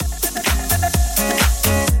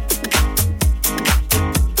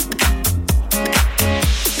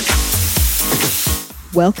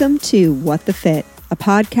Welcome to What the Fit, a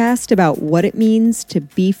podcast about what it means to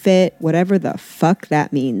be fit, whatever the fuck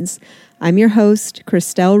that means. I'm your host,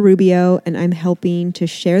 Christelle Rubio, and I'm helping to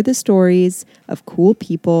share the stories of cool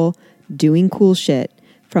people doing cool shit,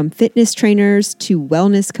 from fitness trainers to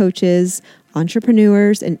wellness coaches,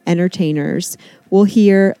 entrepreneurs, and entertainers. We'll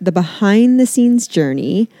hear the behind-the-scenes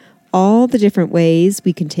journey, all the different ways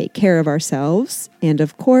we can take care of ourselves, and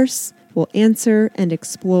of course, we'll answer and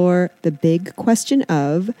explore the big question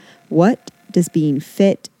of, what does being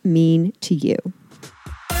fit mean to you?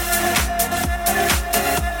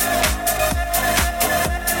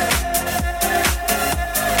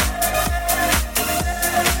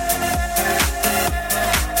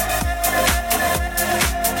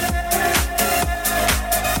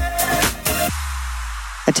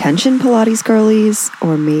 Attention Pilates girlies,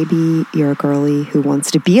 or maybe you're a girly who wants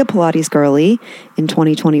to be a Pilates girly in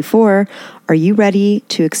 2024. Are you ready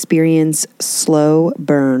to experience slow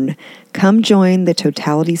burn? Come join the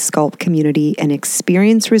Totality Sculpt community and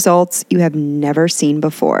experience results you have never seen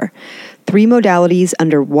before. 3 modalities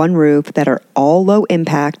under one roof that are all low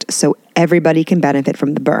impact so everybody can benefit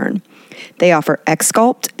from the burn. They offer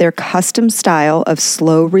X-Sculpt, their custom style of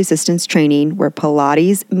slow resistance training where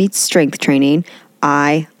Pilates meets strength training.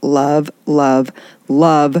 I love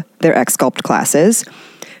their X-Sculpt classes.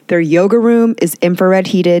 Their yoga room is infrared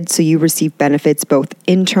heated, so you receive benefits both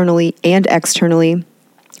internally and externally.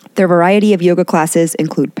 Their variety of yoga classes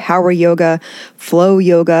include power yoga, flow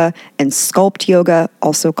yoga, and sculpt yoga,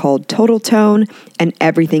 also called total tone, and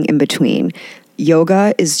everything in between.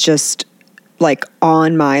 Yoga is just like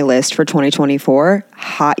on my list for 2024.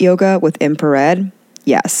 Hot yoga with infrared.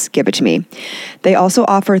 Yes, give it to me. They also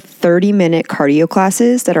offer 30-minute cardio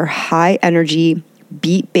classes that are high energy,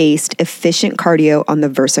 beat-based, efficient cardio on the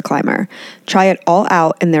Versa Climber. Try it all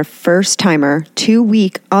out in their first timer,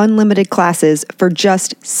 2-week unlimited classes for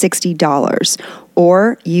just $60.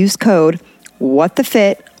 Or use code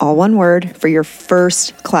WHATTHEFIT, all one word, for your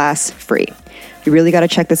first class free. You really got to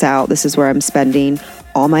check this out. This is where I'm spending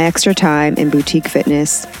all my extra time in boutique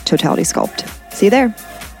fitness, Totality Sculpt. See you there.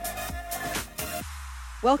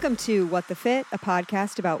 Welcome to What the Fit, a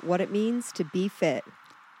podcast about what it means to be fit.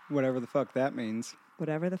 Whatever the fuck that means.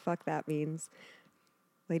 Whatever the fuck that means.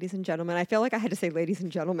 Ladies and gentlemen, I feel like I had to say ladies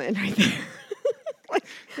and gentlemen right there.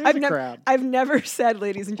 I've never said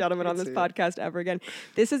ladies and gentlemen on this podcast ever again.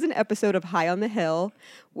 This is an episode of High on the Hill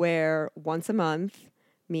where once a month,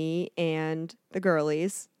 me and the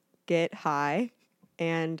girlies get high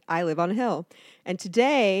and I live on a hill. And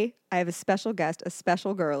today I have a special guest, a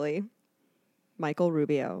special girly, Michael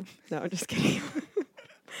Rubio. No, I'm just kidding.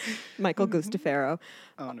 Michael Guastaferro.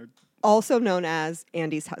 Honored. Also known as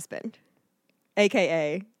Andy's husband,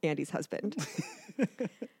 a.k.a. Andy's husband.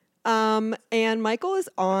 And Michael is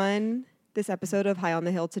on this episode of High on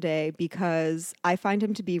the Hill today because I find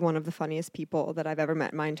him to be one of the funniest people that I've ever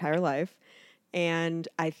met in my entire life. And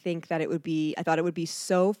I think that I thought it would be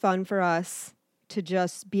so fun for us to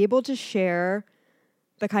just be able to share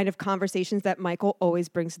the kind of conversations that Michael always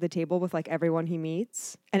brings to the table with like everyone he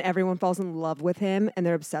meets, and everyone falls in love with him and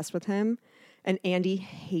they're obsessed with him. And Andy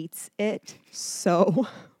hates it so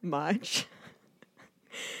much.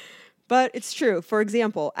 But it's true. For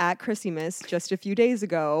example, at Christmas just a few days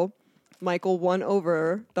ago, Michael won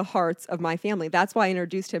over the hearts of my family. That's why I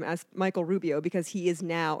introduced him as Michael Rubio, because he is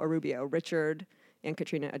now a Rubio. Richard and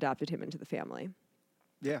Katrina adopted him into the family.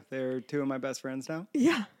 Yeah, they're 2 of my best friends now.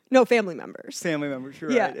 Yeah. No, family members. Family members,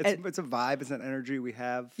 you're right. It's a vibe. It's an energy we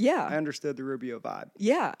have. Yeah. I understood the Rubio vibe.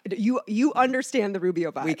 Yeah. You understand the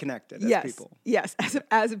Rubio vibe. We connected as people. Yes,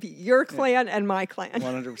 as your clan and my clan.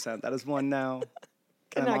 100%. That is one now.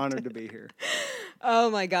 I'm honored to be here.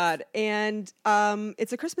 Oh, my God. And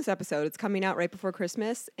it's a Christmas episode. It's coming out right before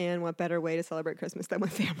Christmas. And what better way to celebrate Christmas than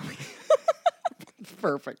with family?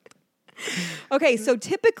 Perfect. Okay, so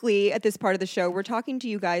typically at this part of the show, we're talking to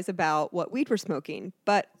you guys about what weed we're smoking,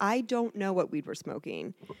 but I don't know what weed we're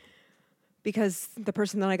smoking because the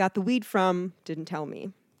person that I got the weed from didn't tell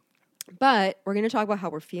me. But we're going to talk about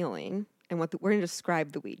how we're feeling and we're going to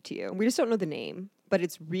describe the weed to you. We just don't know the name, but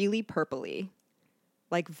it's really purpley,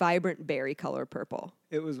 like vibrant berry color purple.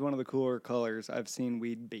 It was one of the cooler colors I've seen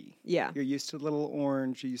weed be. Yeah. You're used to the little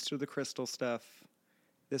orange. You're used to the crystal stuff.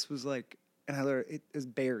 This was like... And it was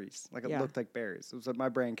berries. Like, it looked like berries. It was what my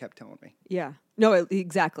brain kept telling me. Yeah. No,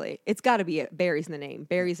 exactly. It's got to be berries in the name.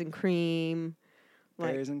 Berries and cream.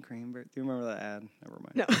 Berries and cream. Do you remember that ad? Never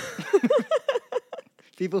mind. No.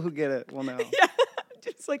 People who get it will know. Yeah.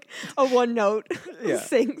 Just like a one-note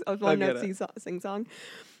sing song.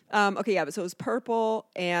 Okay, yeah, but so it was purple,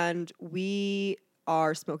 and we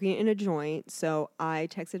are smoking in a joint. So I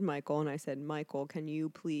texted Michael and I said, Michael, can you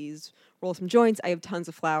please roll some joints? I have tons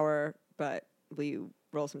of flour, but will you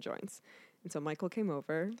roll some joints? And so Michael came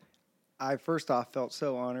over. I first off felt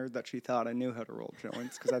so honored that she thought I knew how to roll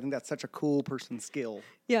joints because I think that's such a cool person skill.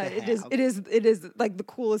 Yeah, it is. It is like the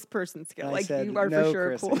coolest person skill. And like I said, you are no, for sure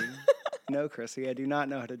Chrissy, cool. No, Chrissy, I do not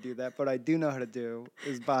know how to do that. But I do know how to do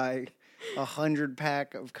is buy 100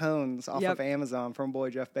 pack of cones off of Amazon from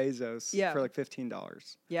boy Jeff Bezos for like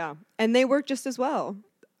 $15. Yeah, and they work just as well.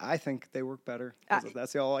 I think they work better.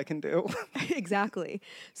 That's all I can do. Exactly.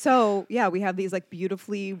 So yeah, we have these like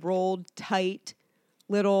beautifully rolled, tight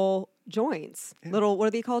little joints. Yeah. Little, what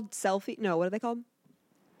are they called? Selfie? No, what are they called?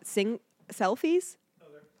 Selfies?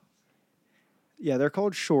 Yeah, they're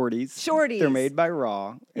called shorties. Shorties. They're made by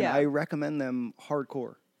Raw, and I recommend them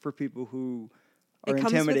hardcore for people who are intimidated.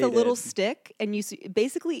 It comes with a little stick, and you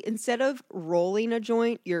basically, instead of rolling a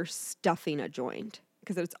joint, you're stuffing a joint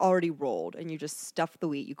because it's already rolled, and you just stuff the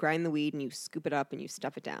weed. You grind the weed, and you scoop it up, and you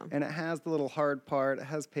stuff it down. And it has the little hard part. It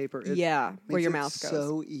has paper. Where your mouth goes.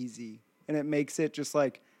 So easy. And it makes it just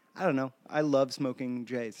like, I don't know. I love smoking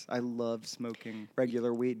J's. I love smoking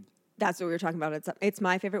regular weed. That's what we were talking about. It's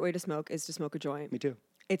my favorite way to smoke is to smoke a joint. Me too.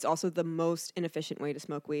 It's also the most inefficient way to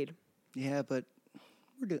smoke weed. Yeah, but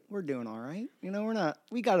we're doing all right. You know,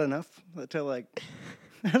 we got enough to like,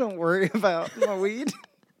 I don't worry about my weed.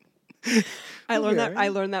 I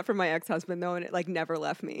learned that from my ex-husband though, and it like never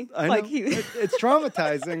left me. I know. It's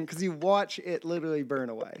traumatizing because you watch it literally burn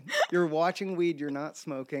away. You're watching weed, you're not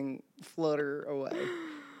smoking, flutter away.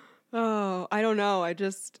 Oh, I don't know. I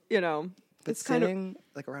just, but it's sitting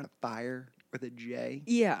like around a fire with a J.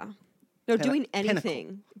 Yeah. No, doing anything.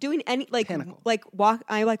 Pinnacle. Doing any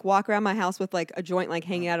I walk around my house with like a joint like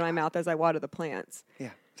hanging out of my mouth as I water the plants.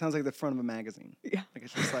 Yeah. Sounds like the front of a magazine. Yeah. Like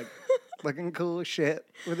it's just like looking cool as shit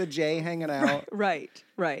with a J hanging out. Right.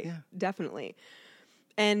 Yeah. Definitely.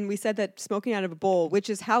 And we said that smoking out of a bowl, which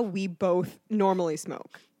is how we both normally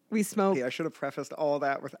smoke. We smoke. Yeah, I should have prefaced all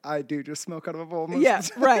that with I do just smoke out of a bowl.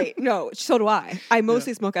 Yes, right. No, so do I. I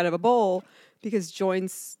mostly smoke out of a bowl because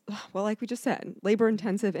joints, well, like we just said, labor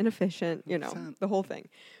intensive, inefficient, the whole thing.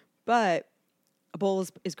 But a bowl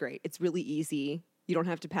is great. It's really easy. You don't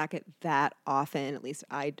have to pack it that often. At least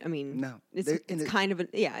I mean, no. It's kind of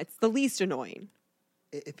it's the least annoying.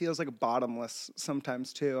 It feels like a bottomless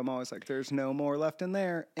sometimes too. I'm always like, there's no more left in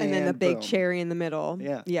there. And then the big boom. cherry in the middle.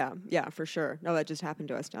 Yeah, for sure. No, that just happened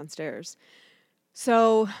to us downstairs.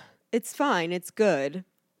 So it's fine. It's good.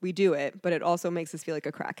 We do it, but it also makes us feel like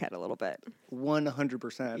a crackhead a little bit.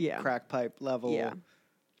 100% crack pipe level. Yeah.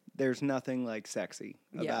 There's nothing like sexy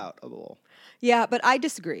about a bowl. Yeah, but I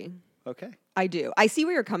disagree. Okay. I do. I see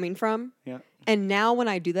where you're coming from. Yeah. And now when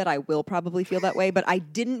I do that, I will probably feel that way, but I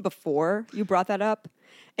didn't before you brought that up.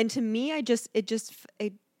 And to me, I don't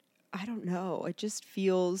know. It just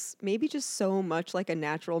feels maybe just so much like a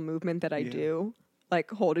natural movement that I do,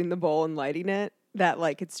 like holding the bowl and lighting it, that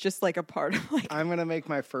like it's just like a part of like. I'm going to make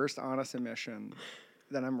my first honest admission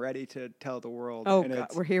that I'm ready to tell the world. Oh,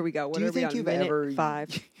 God. Here we go. What do you think you've ever 5?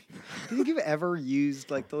 Do you think you've ever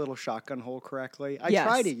used like the little shotgun hole correctly? I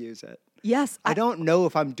try to use it. Yes. I don't know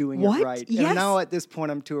if I'm doing it right. Yes. And now at this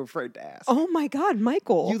point, I'm too afraid to ask. Oh my God,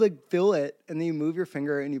 Michael. You like fill it and then you move your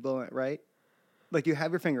finger and you blow it, right? Like you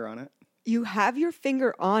have your finger on it. You have your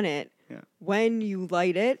finger on it when you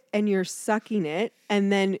light it and you're sucking it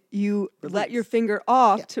and then you let your finger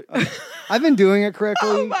off. Okay. I've been doing it correctly,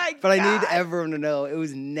 oh my but God. I need everyone to know it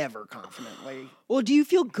was never confidently. Well, do you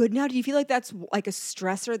feel good now? Do you feel like that's like a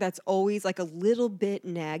stressor that's always like a little bit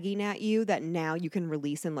nagging at you that now you can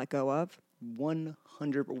release and let go of?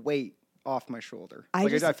 100 weight off my shoulder.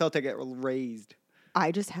 I felt like it raised.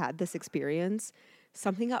 I just had this experience.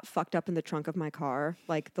 Something got fucked up in the trunk of my car,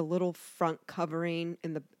 like the little front covering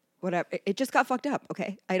in the whatever. It just got fucked up,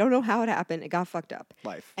 okay? I don't know how it happened. It got fucked up.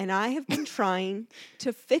 Life. And I have been trying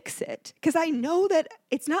to fix it because I know that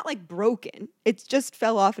it's not like broken. It just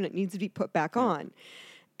fell off and it needs to be put back on.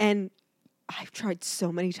 And I've tried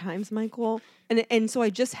so many times, Michael. And so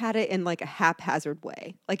I just had it in like a haphazard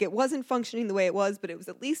way. Like it wasn't functioning the way it was, but it was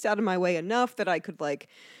at least out of my way enough that I could like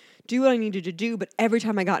do what I needed to do. But every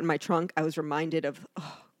time I got in my trunk, I was reminded of,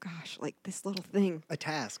 oh gosh, like this little thing. A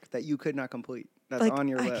task that you could not complete. That's like, on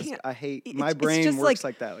your list. Can't. I hate, my brain works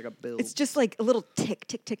like that, like a build. It's just like a little tick,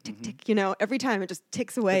 tick, tick, tick, tick, every time it just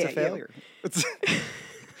ticks away at you. It's a failure.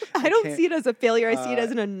 I don't see it as a failure. I see it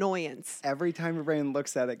as an annoyance. Every time your brain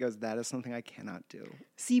looks at it, goes, that is something I cannot do.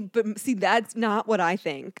 See, that's not what I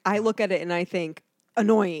think. I look at it and I think,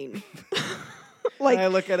 annoying. Like, and I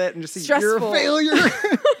look at it and just see, stressful. you're a failure.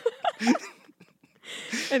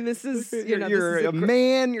 And this is, you're a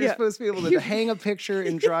man. You're supposed to be able to hang a picture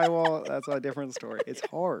in drywall. That's a different story. It's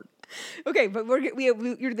hard. Okay, but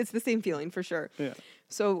it's the same feeling for sure. Yeah.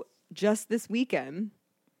 So just this weekend,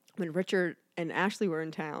 when Richard and Ashley were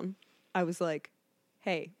in town, I was like,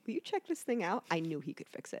 hey, will you check this thing out? I knew he could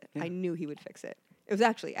fix it. Yeah. I knew he would fix it. It was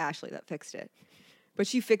actually Ashley that fixed it. But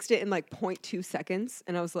she fixed it in like 0.2 seconds.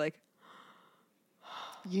 And I was like,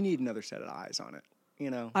 you need another set of eyes on it,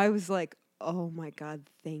 I was like, oh my God,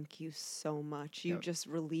 thank you so much. You just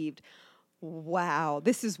relieved. Wow.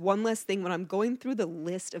 This is one less thing when I'm going through the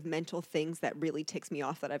list of mental things that really ticks me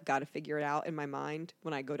off that I've got to figure it out in my mind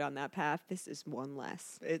when I go down that path. This is one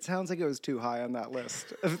less. It sounds like it was too high on that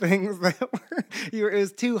list of things that it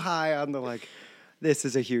was too high on the this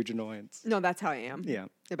is a huge annoyance. No, that's how I am. Yeah.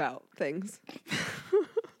 About things.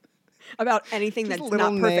 About anything just that's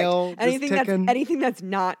not perfect. Anything that's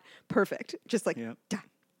not perfect. Just like da,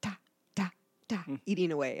 da, da, da,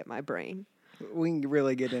 eating away at my brain. We can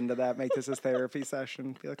really get into that, make this a therapy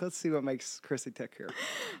session. Be like, let's see what makes Chrissy tick here.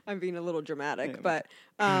 I'm being a little dramatic, but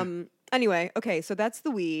anyway, okay, so that's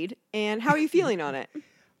the weed. And how are you feeling on it?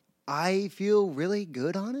 I feel really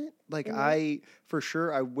good on it. I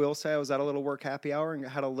will say I was at a little work happy hour and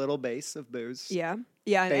had a little base of booze. Yeah.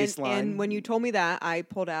 Yeah, and when you told me that, I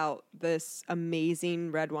pulled out this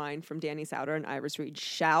amazing red wine from Danny Souter and Iris Reed.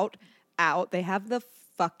 Shout out. They have the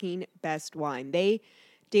fucking best wine.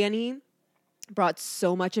 Danny brought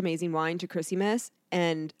so much amazing wine to Christmas,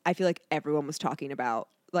 and I feel like everyone was talking about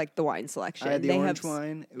the wine selection. I had the orange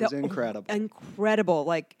wine. It was incredible.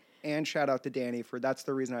 Incredible. And shout out to Danny that's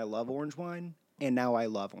the reason I love orange wine. And now I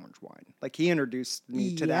love orange wine. He introduced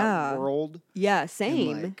me to that world. Yeah,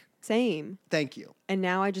 same. Same. Thank you. And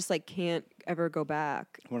now I just can't ever go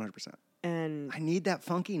back. 100%. And I need that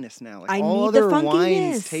funkiness now. I all need other the funkiness.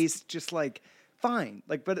 wines taste just fine.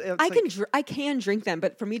 But it's I can drink them,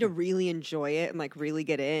 but for me to really enjoy it and really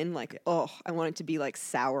get in, I want it to be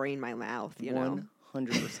souring my mouth,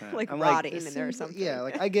 100%. I'm rotting in there or something.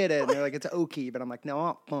 Yeah, I get it. And they're it's oaky, but I'm no, I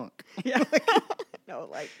want funk. Yeah. No,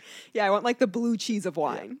 I want the blue cheese of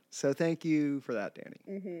wine. Yeah. So thank you for that,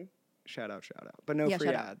 Danny. Mm-hmm. Shout out. But no free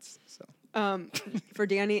ads. So. For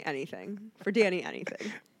Danny, anything.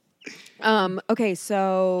 Okay,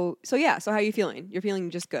 so how are you feeling? You're feeling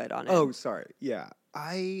just good on it. Oh, sorry. Yeah.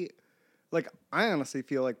 I honestly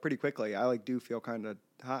feel pretty quickly. I do feel kind of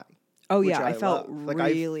high. Oh yeah, I felt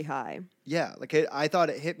really high. Yeah, I thought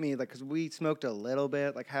it hit me because we smoked a little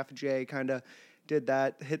bit, half a J kind of did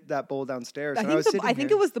that, hit that bowl downstairs. I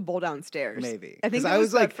think it was the bowl downstairs. Maybe. I think I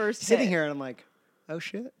was first sitting hit. Here and I'm oh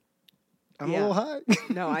shit. I'm a little high.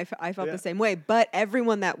 No, I felt the same way. But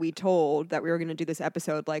everyone that we told that we were going to do this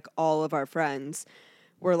episode, all of our friends,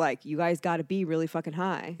 were you guys got to be really fucking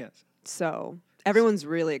high. Yes. So everyone's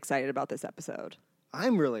really excited about this episode.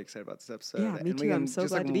 I'm really excited about this episode. Yeah, me too. I'm so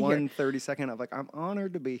glad to be here. 30 second of I'm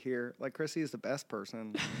honored to be here. Chrissy is the best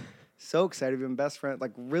person. So excited. We've been best friends,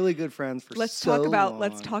 really good friends for Let's talk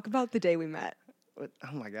about the day we met.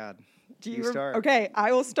 Oh my God. Do you start? Okay,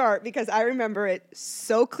 I will start because I remember it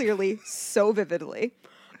so clearly, so vividly.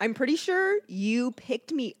 I'm pretty sure you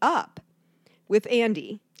picked me up with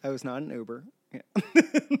Andy. I was not an Uber. Yeah.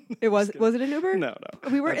 It was it an Uber? No.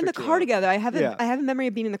 We were in the car together. I have a memory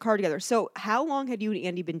of being in the car together. So how long had you and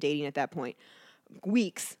Andy been dating at that point?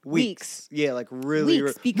 Weeks. Yeah, really.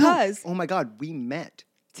 Weeks, because... No. Oh my God, we met.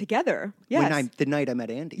 Together, yes. The night I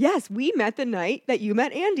met Andy. Yes, we met the night that you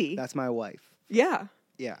met Andy. That's my wife. Yeah.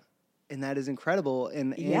 Yeah. And that is incredible.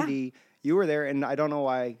 And Andy, you were there, and I don't know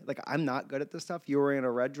why, I'm not good at this stuff. You were in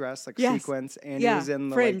a red dress, sequence. Andy was in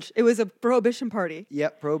the fringe. It was a prohibition party.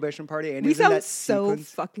 Yep, prohibition party. Andy we was in that so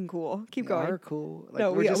sequence. Fucking cool. Keep going. We are cool.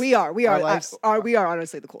 No, we are. We are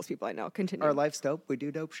honestly the coolest people I know. Continue. Our life's dope. We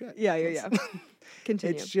do dope shit. Yeah.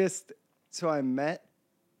 Continue. It's just, so I met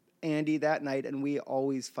Andy that night, and we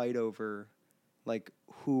always fight over,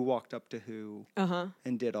 who walked up to who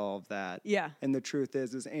and did all of that. Yeah. And the truth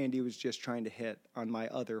is Andy was just trying to hit on my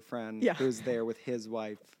other friend who's there with his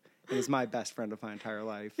wife. It was my best friend of my entire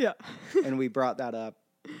life. Yeah. And we brought that up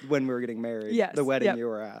when we were getting married. Yes. The wedding you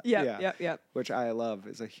were at. Yeah. Which I love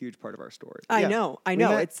is a huge part of our story. I know.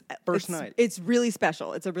 It's first night. It's really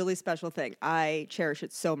special. It's a really special thing. I cherish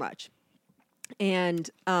it so much. And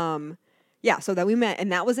so that we met,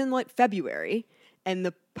 and that was in February. And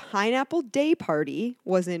the Pineapple Day party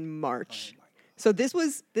was in March. So this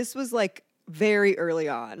was very early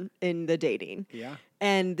on in the dating. Yeah.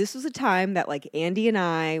 And this was a time that Andy and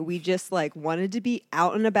I, we just wanted to be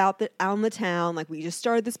out and about out in the town. We just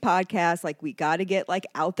started this podcast. We got to get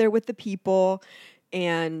out there with the people.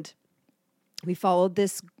 And we followed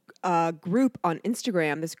this a group on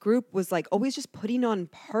Instagram. This group was like always just putting on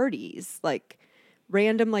parties, like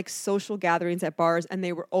random like social gatherings at bars, and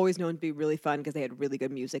they were always known to be really fun because they had really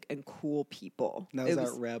good music and cool people. That was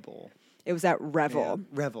at Rebel. It was at Revel. Yeah,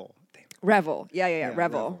 Revel. Revel. Yeah.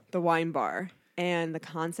 Revel, the wine bar. And the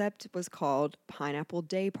concept was called Pineapple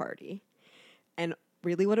Day Party. And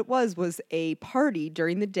really what it was a party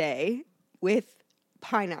during the day with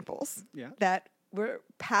pineapples that were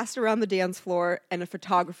passed around the dance floor, and a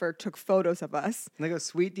photographer took photos of us. Like a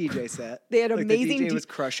sweet DJ set. They had amazing... The DJ was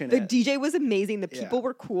crushing it. The DJ was amazing. The people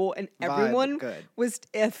were cool, and everyone good. Was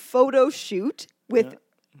a photo shoot with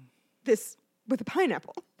with a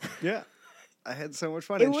pineapple. Yeah. I had so much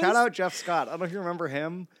fun. And shout out Jeff Scott. I don't know if you remember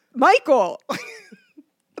him. Michael!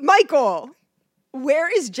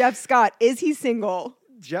 Where is Jeff Scott? Is he single?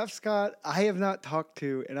 Jeff Scott, I have not talked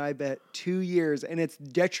to in, I bet, 2 years, and it's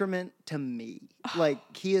detriment to me. Like,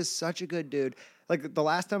 he is such a good dude. Like, the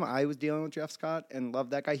last time I was dealing with Jeff Scott and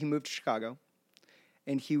loved that guy, he moved to Chicago.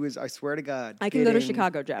 And he was, I swear to God. I can go to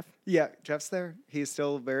Chicago, Jeff. Yeah, Jeff's there. He's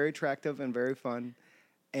still very attractive and very fun.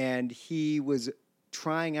 And he was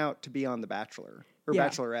trying out to be on The Bachelor or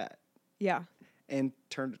Bachelorette. Yeah. And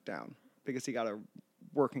turned it down because he got a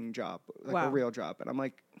working job, like a real job. And I'm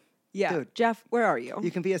like, dude, Jeff, where are you?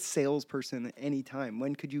 You can be a salesperson at any time.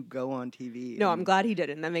 When could you go on TV? No, I'm glad he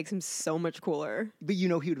didn't. That makes him so much cooler. But he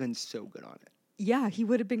would have been so good on it. Yeah, he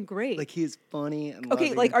would have been great. Like, he is funny and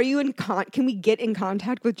okay, like, are you in can we get in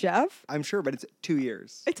contact with Jeff? I'm sure, but it's 2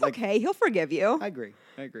 years. It's like, okay. He'll forgive you. I agree.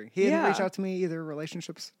 He didn't reach out to me either.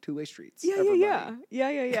 Relationships, two-way streets. Yeah.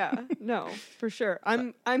 No, for sure.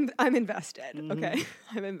 I'm invested. Mm-hmm. Okay,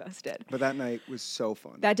 I'm invested. But that night was so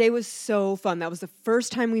fun. That day was so fun. That was the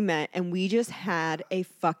first time we met, and we just had a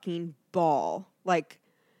fucking ball. Like,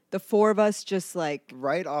 the four of us just like...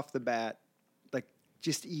 Right off the bat, like,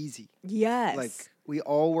 just easy. Yes. Like, we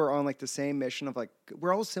all were on, like, the same mission of, like,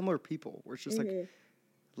 we're all similar people. We're just like,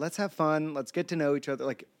 let's have fun. Let's get to know each other.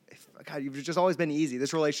 Like, God, you've just always been easy.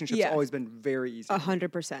 This relationship's always been very easy.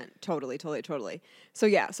 100%. Totally.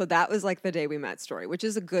 So that was like the day we met story, which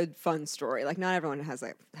is a good, fun story. Like, not everyone has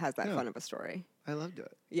that fun of a story. I loved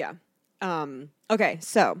it. Yeah. Okay,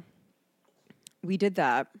 so we did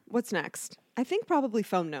that. What's next? I think probably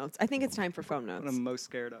foam notes. I think it's time for foam notes. What I'm most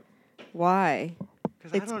scared of. Why?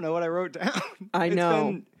 Because I don't know what I wrote down. I know.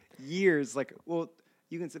 It's been years. Like, well,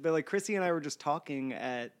 you can say, but like Chrissy and I were just talking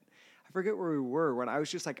at, I forget where we were, when I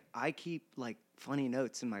was just like, I keep like funny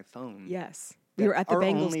notes in my phone. Yes. We were at the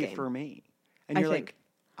Bengals only game. For me. And you're like,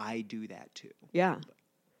 I do that too. Yeah.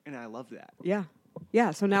 And I love that. Yeah.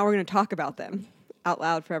 Yeah. So now we're going to talk about them out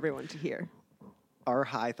loud for everyone to hear. Our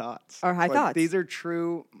high thoughts. Thoughts. These are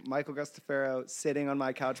true Michael Guastaferro sitting on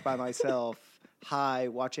my couch by myself, high,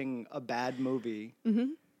 watching a bad movie. Mm-hmm.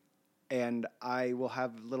 And I will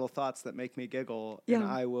have little thoughts that make me giggle. Yeah. And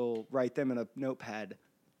I will write them in a notepad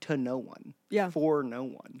to no one. Yeah. For no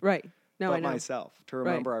one. Right. No, I know. Myself. To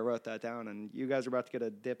remember I wrote that down. And you guys are about to get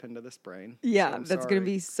a dip into this brain. Yeah, so that's going to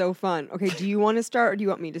be so fun. Okay, do you want to start or do you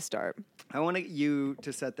want me to start? I want you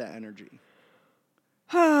to set that energy.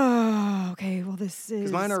 Okay, well, this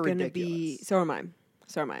is mine are going to be... So am I.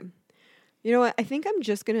 You know what? I think I'm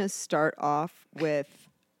just going to start off with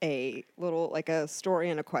a little, like a story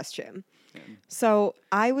and a question. Yeah. So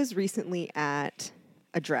I was recently at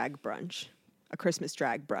a drag brunch, a Christmas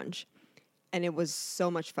drag brunch, and it was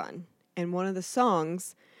so much fun. And one of the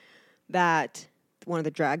songs that one of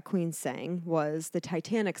the drag queens sang was the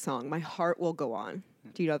Titanic song, My Heart Will Go On.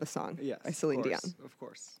 Do you know the song? Yes, by Celine Dion. Of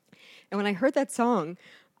course. And when I heard that song,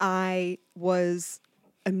 I was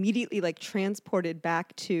immediately like transported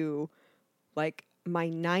back to like my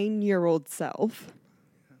 9-year-old self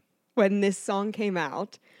when this song came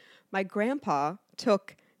out. My grandpa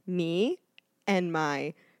took me and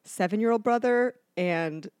my 7-year-old brother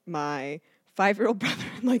and my 5-year-old brother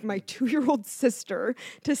and like my 2-year-old sister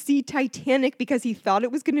to see Titanic because he thought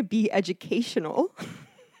it was going to be educational.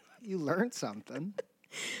 You learned something.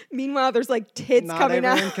 Meanwhile, there's like tits coming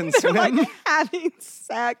out. Can They're swim. like having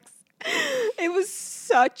sex. It was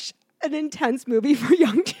such an intense movie for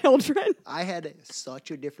young children. I had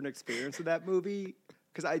such a different experience with that movie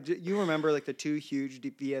because you remember like the two huge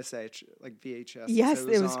VHS. Yes,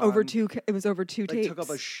 it was over two. It was over two tapes. Took up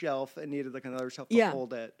a shelf and needed like another shelf to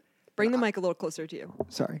hold it. Bring the mic a little closer to you.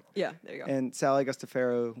 Sorry. Yeah, there you go. And Sally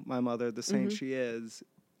Guastaferro, my mother, the saint she is,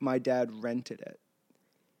 my dad rented it,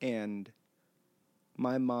 and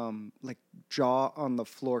my mom, like, jaw on the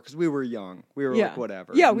floor, because we were young. We were, like,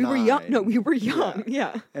 whatever. Yeah, we were young. No, we were young,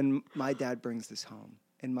 yeah. And my dad brings this home.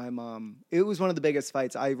 And my mom, it was one of the biggest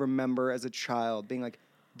fights I remember as a child, being like,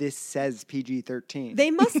 this says PG-13.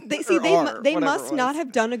 They must they must not was.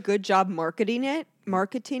 have done a good job marketing it.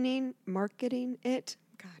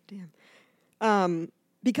 God damn.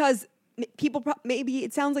 Because people maybe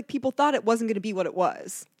it sounds like people thought it wasn't going to be what it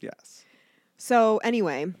was. Yes. So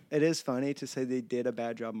anyway, it is funny to say they did a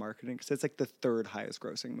bad job marketing because it's like the third highest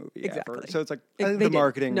grossing movie ever. So it's like I think the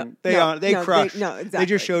marketing they crushed. Exactly. They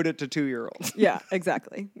just showed it to 2-year-olds. Yeah,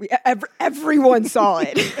 exactly. Everyone saw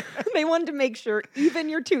it. They wanted to make sure even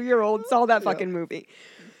your 2-year-old saw that fucking movie.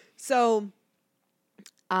 So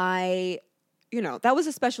that was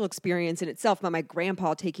a special experience in itself. But my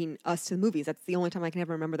grandpa taking us to the movies. That's the only time I can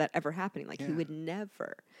ever remember that ever happening. Like he would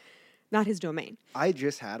never. Not his domain. I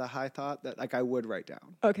just had a high thought that I would write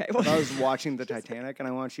down. Okay. Well, I was watching the Titanic, and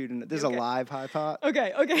I want you to know. This is a live high thought.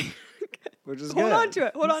 Okay. Which is Hold good. on to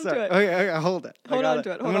it. Okay, hold it. Hold on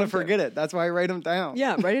to it. I'm going to forget it. That's why I write them down.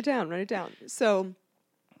 Yeah, write it down.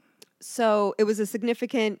 So it was a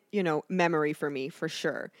significant, memory for me, for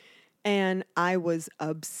sure. And I was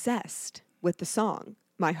obsessed with the song,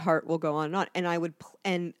 My Heart Will Go On and On.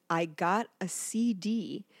 And I got a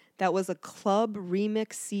CD that was a club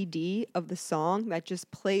remix CD of the song that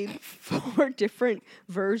just played 4 different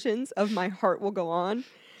versions of My Heart Will Go On.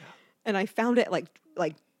 Yeah. And I found it like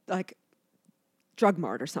Drug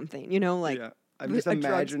Mart or something, Yeah. I just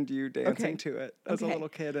imagined you dancing to it as a little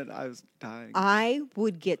kid, and I was dying. I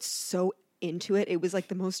would get so into it. It was like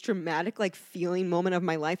the most dramatic feeling moment of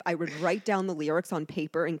my life. I would write down the lyrics on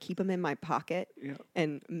paper and keep them in my pocket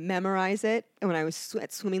and memorize it. And when I was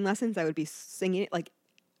at swimming lessons, I would be singing it.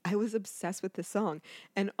 I was obsessed with this song.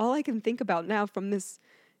 And all I can think about now from this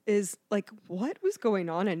is what was going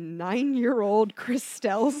on in 9-year-old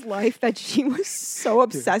Christelle's life that she was so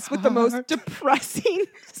obsessed with the most depressing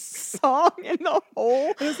song in the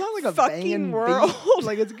whole it's not like a fucking world.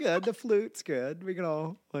 Beat. It's good. The flute's good. We can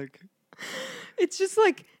all It's just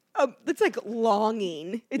it's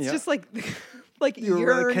longing. It's just you're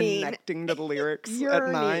yearning. Really connecting to the lyrics at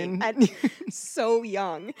 9. So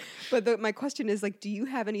young. But my question is do you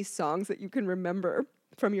have any songs that you can remember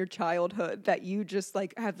from your childhood that you just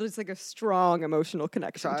have this a strong emotional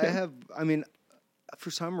connection to? For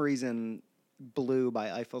some reason, Blue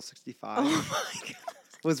by Eiffel 65 oh my God.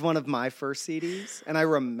 was one of my first CDs, and I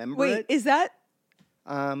remember it. Wait, is that?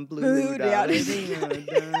 Blue.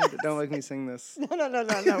 Don't make me sing this.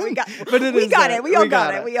 No. We got it. We all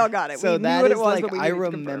got it. So we knew what it was, but we I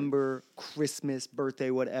remember Christmas, birthday,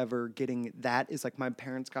 whatever, getting that is my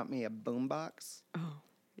parents got me a boombox. Oh,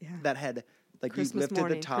 yeah. That had Christmas you lifted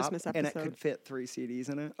morning, the top Christmas and it could fit 3 CDs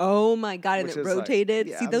in it. Oh my God. And it rotated.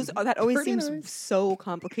 See, that always seems nice. So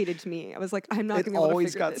complicated to me. I was I'm not going to be able to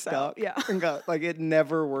figure this out. It always got stuck. Yeah. And got it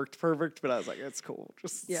never worked perfect, but I was it's cool.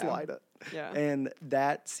 Just slide it. Yeah. And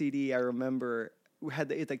that CD, I remember,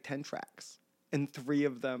 had 10 tracks. And 3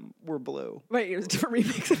 of them were Blue. Wait, it was a different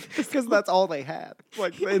remix. Because that's all they had.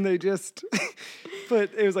 And they just, but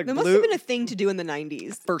it was There Blue. must have been a thing to do in the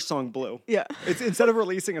 90s. First song, Blue. Yeah. It's instead of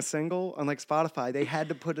releasing a single on Spotify, they had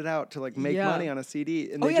to put it out to make money on a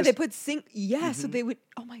CD. And they put so they would,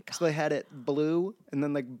 oh my God. So they had it Blue, and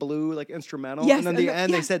then Blue instrumental. Yes, and then the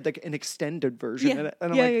end they said an extended version in it.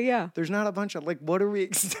 And I'm there's not a bunch of what are we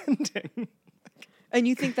extending? And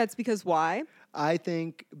you think that's because why? I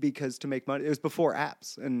think because to make money, it was before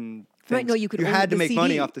apps and things. Right, no, you had to make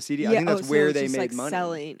money off the CD. I think that's where they made money.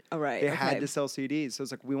 Selling. Oh, right. They had to sell CDs. So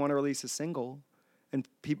it's we want to release a single, and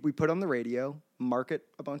we put on the radio, market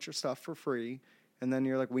a bunch of stuff for free, and then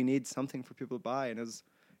you're we need something for people to buy, and it was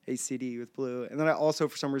a CD with Blue. And then I also,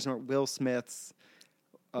 for some reason, Will Smith's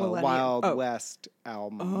Wild West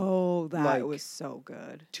album. Oh, that was so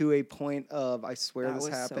good. To a point of, I swear this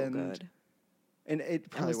happened. So good. And it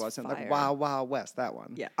probably wasn't fire. Wild Wild West, that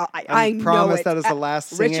one. Yeah, I promise know that is the last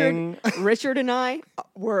singing. Richard and I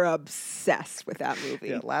were obsessed with that movie.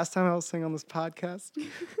 Yeah, last time I was singing on this podcast.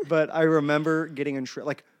 But I remember getting in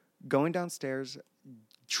going downstairs,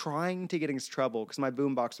 trying to get into trouble because my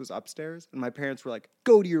boombox was upstairs, and my parents were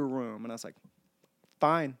go to your room. And I was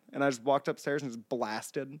fine. And I just walked upstairs and just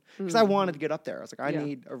blasted because I wanted to get up there. I was I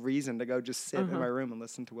need a reason to go just sit in my room and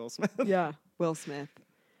listen to Will Smith. Yeah, Will Smith.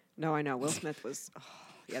 No, I know. Will Smith was,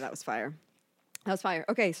 that was fire. That was fire.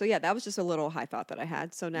 Okay, so that was just a little high thought that I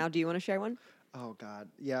had. So now, do you want to share one? Oh, God.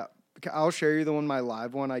 Yeah. I'll share you my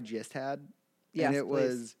live one I just had. Yes, and it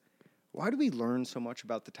was, why do we learn so much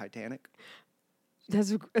about the Titanic?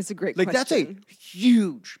 That's a great question. That's a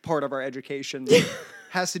huge part of our education.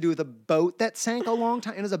 Has to do with a boat that sank a long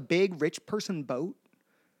time. It was a big, rich person boat.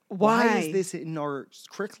 Why is this in our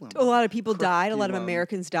curriculum? A lot of people died. A lot of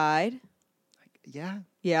Americans died. Yeah.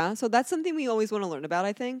 Yeah. So that's something we always want to learn about,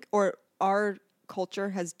 I think. Or our culture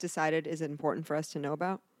has decided is important for us to know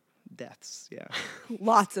about? Deaths, yeah.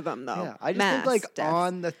 Lots of them, though. Yeah, I just Mass think like deaths.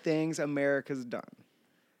 on the things America's done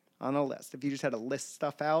on a list, if you just had to list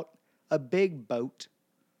stuff out, a big boat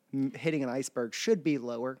hitting an iceberg should be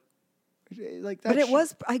lower. Like that. But it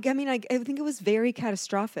was, I mean, I think it was very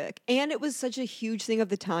catastrophic. And it was such a huge thing of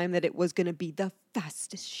the time that it was going to be the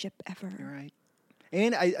fastest ship ever. You're right.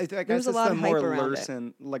 And I guess was a it's lot the of hype more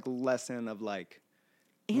around lesson of like,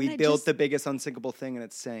 And we I built just- the biggest unsinkable thing and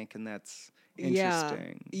it sank, and that's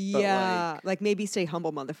interesting. Yeah. But like maybe stay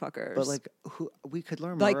humble, motherfuckers. But like, we could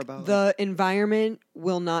learn like more about the environment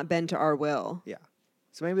will not bend to our will. Yeah.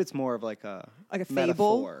 So maybe it's more of like a fable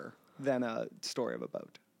metaphor than a story of a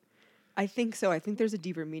boat. I think so. I think there's a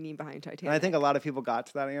deeper meaning behind Titanic. And I think a lot of people got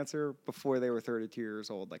to that answer before they were 32 years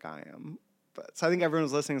old, like I am. But so I think everyone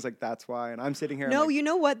was listening is like, that's why. And I'm sitting here. No, like, you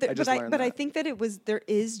know what? I I think that there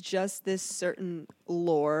is just this certain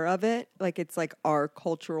lore of it. Like it's like our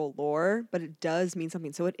cultural lore, but it does mean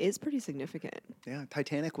something. So it is pretty significant. Yeah,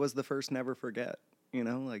 Titanic was the first never forget. You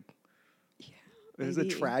know, like it was a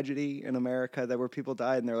maybe. tragedy in America that where people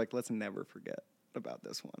died, and they're like, let's never forget about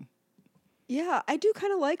this one. Yeah, I do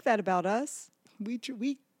kind of like that about us. We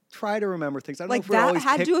try to remember things. I don't Like, know if we that always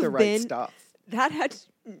had pick to have the right been- stuff. That had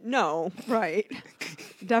no, right?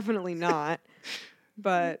 Definitely not.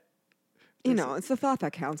 But you know, it's the thought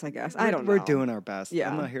that counts, I guess. I don't know. We're doing our best. Yeah,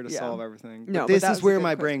 I'm not here to yeah. solve everything. No, But but this that is was a where good my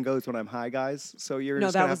question. brain goes when I'm high, guys. So you're No,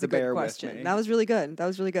 just that gonna have was to a good bear question. with me. That was really good. That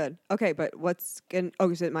was really good. Okay, but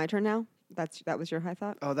is it my turn now? That was your high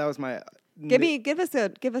thought? Oh, that was my. Give us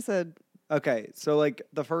a Okay, so like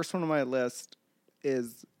the first one on my list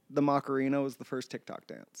is the Macarena was the first TikTok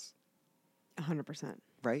dance, 100%.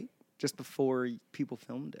 right? Just before people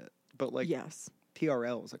filmed it. But like Yes.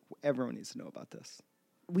 TRL was like, everyone needs to know about this.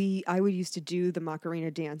 I would used to do the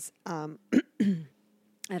Macarena dance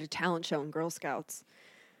at a talent show in Girl Scouts.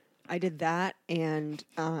 I did that, and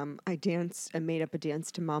I danced and made up a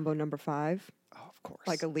dance to Mambo No. 5, Oh, of course.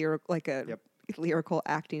 like a Yep. lyrical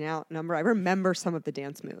acting out number. I remember some of the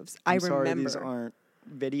dance moves. I'm I sorry remember. these aren't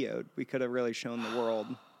videoed. We could have really shown the world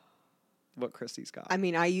what Christy's got. I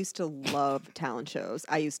mean, I used to love talent shows.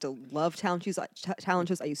 I used to love talent shows.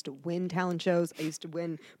 I used to win talent shows. I used to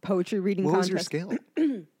win poetry reading What was contests. your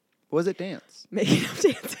skill? Was it dance? Making up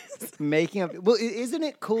dances. Making up. Well, isn't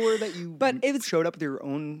it cooler that you showed up with your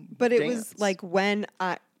own But it dance? was like when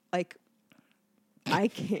I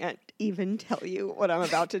can't even tell you what I'm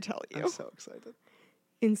about to tell you. I'm so excited.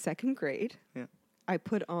 In second grade, Yeah. I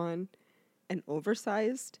put on an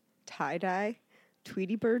oversized tie-dye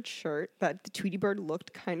Tweety Bird shirt that the Tweety Bird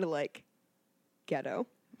looked kind of like ghetto.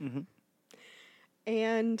 Mm-hmm.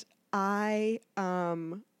 And I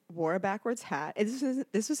wore a backwards hat.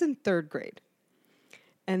 This was in third grade.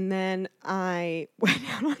 And then I went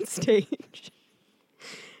out on stage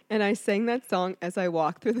and I sang that song as I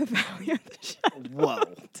walked through the valley of the shadow. Whoa.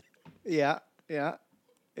 Yeah.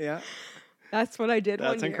 That's what I did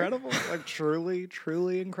one That's year. incredible. Like truly,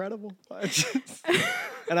 truly incredible.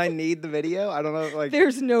 And I need the video. I don't know. Like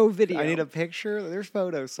There's no video. I need a picture. There's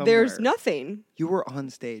photos somewhere. There's nothing. You were on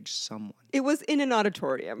stage. Someone. It was in an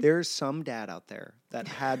auditorium. There's some dad out there that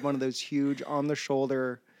had one of those huge on the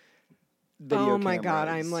shoulder video Oh my God,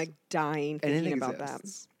 cameras. I'm like dying And it thinking about that.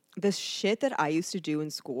 exists. The shit that I used to do in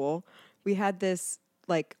school, we had this,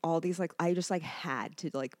 like, all these, like, I just, like, had to,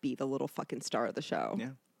 like, be the little fucking star of the show. Yeah.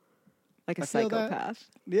 Like a I feel that. psychopath.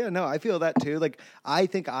 Yeah, no, I feel that too. Like, I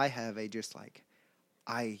think I have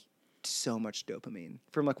so much dopamine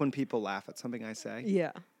from like when people laugh at something I say.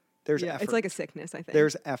 Yeah. There's Yeah, effort. it's like a sickness, I think.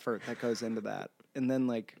 There's effort that goes into that. And then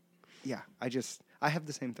like, yeah, I have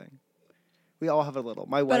the same thing. We all have a little.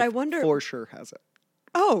 My wife I wonder- for sure has it.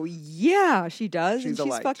 Oh, yeah, she does. She's and a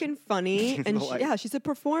she's light. fucking funny. She's and a light. she's a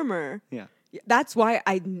performer. Yeah. That's why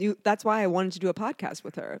I wanted to do a podcast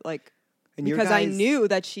with her. Like, And your because I guys- knew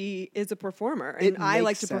that she is a performer and It I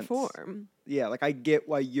like makes to sense. perform. Yeah, like I get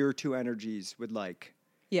why your two energies would like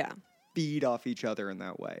Yeah. feed off each other in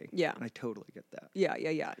that way. Yeah. And I totally get that.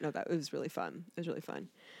 Yeah. No, that was really fun. It was really fun.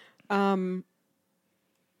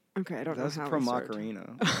 Okay, I don't know That's how from we started.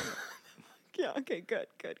 Macarena. Yeah. Okay. Good.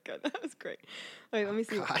 That was great. Wait, let me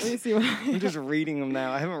see. God. Let me see what. I'm just reading them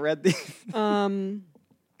now. I haven't read these.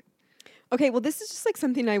 Okay. Well, this is just like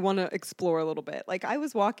something I want to explore a little bit. Like I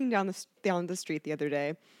was walking down the street the other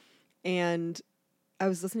day, and I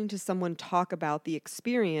was listening to someone talk about the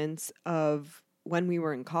experience of when we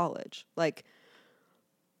were in college. Like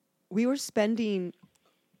we were spending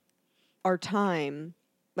our time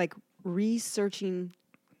like researching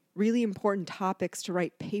really important topics to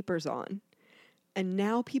write papers on. And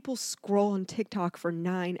now people scroll on TikTok for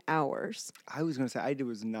 9 hours. I was going to say, I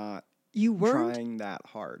was not You weren't trying that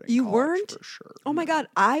hard. You weren't? For sure. Oh my God,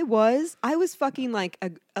 I was fucking like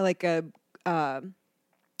a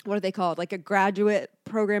what are they called? Like a graduate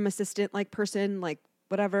program assistant, like person, like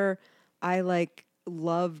whatever. I like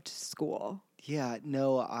loved school. Yeah,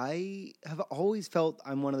 no, I have always felt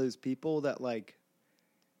I'm one of those people that like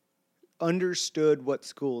understood what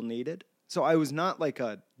school needed. So I was not like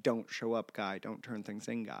a don't show up guy, don't turn things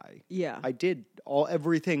in guy. Yeah. I did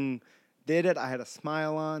everything, did it. I had a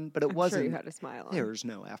smile on, but it wasn't. Sure you had a smile on. There was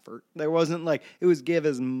no effort. There wasn't like, it was give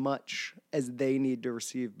as much as they need to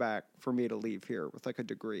receive back for me to leave here with like a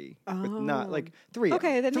degree. Oh. With not like 3.0.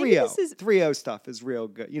 Okay, then maybe this is 3.0 stuff is real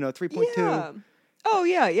good. 3.2. Yeah. Oh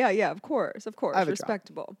yeah. Of course.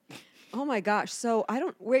 Respectable. Oh my gosh. So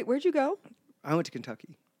where'd you go? I went to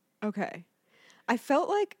Kentucky. Okay. I felt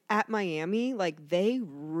like at Miami, like they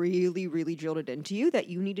really, really drilled it into you that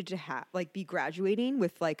you needed to be graduating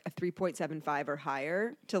with like a 3.75 or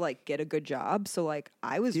higher to like get a good job. So like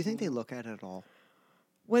I was. Do you think they look at it at all?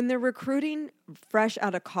 When they're recruiting fresh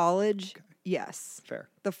out of college, okay. Yes. Fair.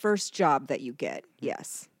 The first job that you get,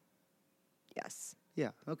 yes. Yes.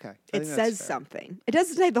 Yeah, okay. It says something. It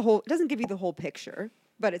doesn't say it doesn't give you the whole picture,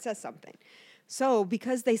 but it says something. So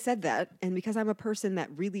because they said that, and because I'm a person that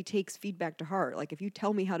really takes feedback to heart, like if you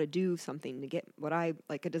tell me how to do something to get what a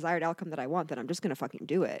desired outcome that I want, then I'm just going to fucking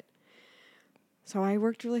do it. So I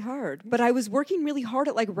worked really hard, but I was working really hard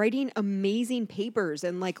at like writing amazing papers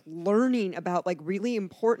and like learning about like really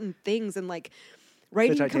important things and like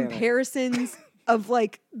writing comparisons of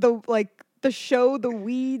like the show The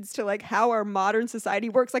Weeds to like how our modern society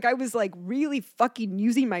works. Like I was like really fucking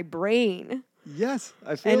using my brain. Yes,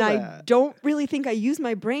 I feel that. And I don't really think I use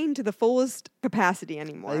my brain to the fullest capacity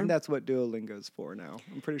anymore. I think that's what Duolingo's for now.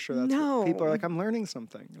 I'm pretty sure that's what people are like, I'm learning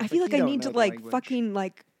something. I feel like I need to like fucking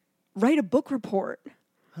like write a book report.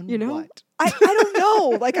 On you know? What? I don't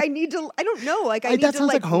know. Like I don't know. Like I need that to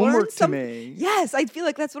sounds like homework to some, me. Yes, I feel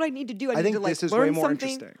like that's what I need to do. I need think to like this is learn way more something.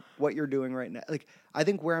 Interesting. What you're doing right now. Like I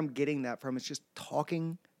think where I'm getting that from is just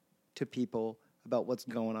talking to people about what's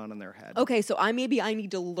going on in their head. Okay, so I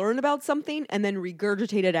need to learn about something and then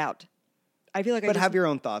regurgitate it out. I feel like But have your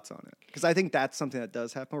own thoughts on it. Because I think that's something that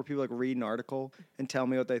does happen where people like read an article and tell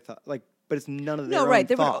me what they thought. Like, but it's none of their own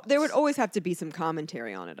thoughts. There would always have to be some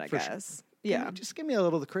commentary on it, I guess. Sure. Yeah. Just give me a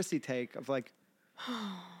little the Chrissy take of like,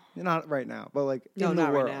 not right now, but like in the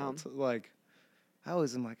not world. Right now. Like, I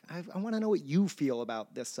always am like, I want to know what you feel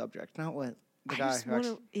about this subject, not what the guy who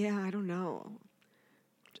actually... Yeah, I don't know.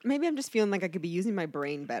 Maybe I'm just feeling like I could be using my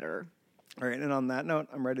brain better. All right, and on that note,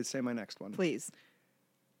 I'm ready to say my next one. Please.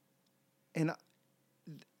 And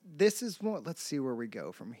this is what, let's see where we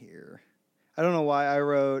go from here. I don't know why I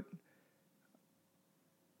wrote,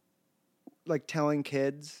 like, telling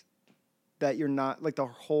kids that you're not, like, their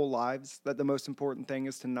whole lives, that the most important thing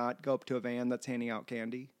is to not go up to a van that's handing out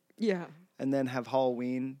candy. Yeah. And then have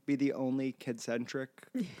Halloween be the only kid-centric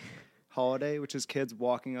holiday, which is kids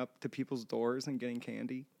walking up to people's doors and getting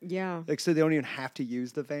candy. Yeah. Like, so they don't even have to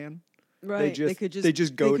use the van. Right. They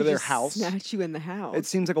just go to their house. Snatch you in the house. It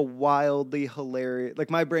seems like a wildly hilarious... Like,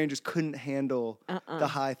 my brain just couldn't handle the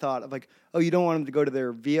high thought of, like, oh, you don't want them to go to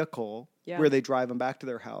their vehicle where they drive them back to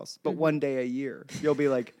their house. But one day a year, you'll be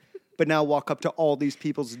like, but now walk up to all these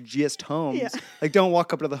people's just homes. Yeah. Like, don't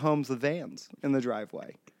walk up to the homes with vans in the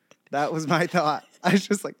driveway. That was my thought. I was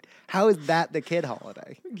just like, how is that the kid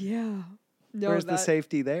holiday? Yeah. No, where's the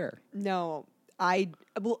safety there? No. I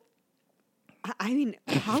mean,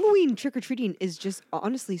 Halloween trick-or-treating is just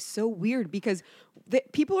honestly so weird because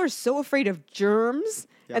people are so afraid of germs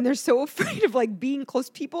and they're so afraid of like being close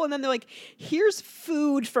to people. And then they're like, here's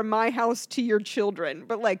food from my house to your children.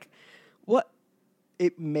 But like, what?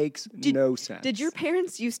 It makes no sense. Did your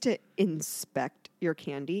parents used to inspect your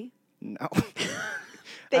candy? No.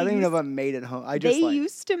 I don't even know if I made it home. They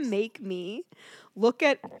used to make me look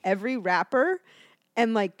at every wrapper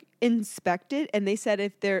and like inspect it, and they said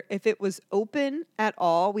if it was open at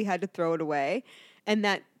all, we had to throw it away, and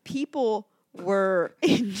that people were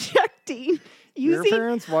injecting using. Your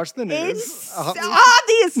parents watch the news,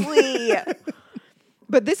 obviously.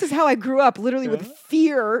 But this is how I grew up, literally with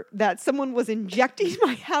fear that someone was injecting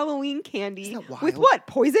my Halloween candy with what?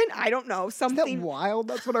 Poison? I don't know. Something. Isn't that wild?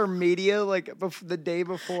 That's what our media, like, the day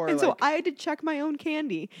before. And so I had to check my own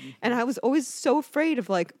candy. And I was always so afraid of,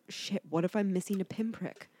 like, shit, what if I'm missing a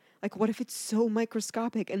pinprick? Like, what if it's so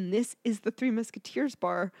microscopic and this is the Three Musketeers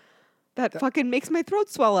bar that fucking makes my throat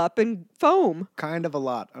swell up and foam? Kind of a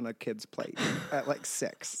lot on a kid's plate at, like,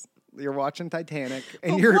 6. You're watching Titanic,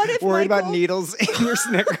 and you're worried about needles in your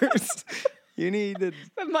Snickers. You needed.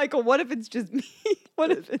 But Michael, what if it's just me?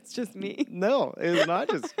 What if it's just me? No, it was not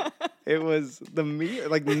just. It was the media,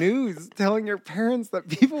 like news, telling your parents that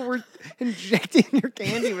people were injecting your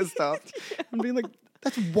candy with stuff, and being like,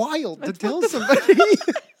 "That's wild to tell somebody."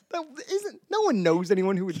 That isn't. No one knows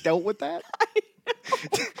anyone who dealt with that.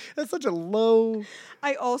 That's such a low.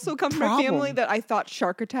 I also come from a family that I thought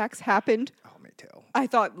shark attacks happened. Oh, me too. I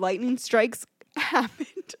thought lightning strikes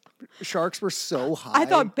happened. Sharks were so high. I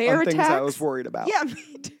thought bear on attacks. things I was worried about. Yeah,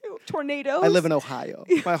 me too. Tornadoes. I live in Ohio.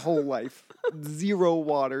 My whole life, 0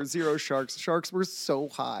 water, 0 sharks. Sharks were so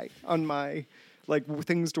high on my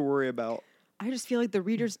things to worry about. I just feel like the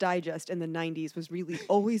Reader's Digest in the 90s was really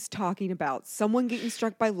always talking about someone getting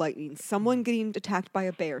struck by lightning, someone getting attacked by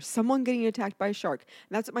a bear, someone getting attacked by a shark.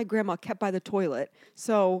 And that's what my grandma kept by the toilet.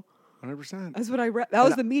 So 100%. that's what I read. That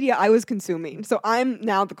was the media I was consuming. So I'm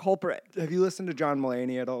now the culprit. Have you listened to John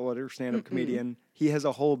Mulaney at all, or stand-up comedian? He has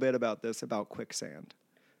a whole bit about this, about quicksand,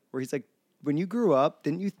 where he's like, when you grew up,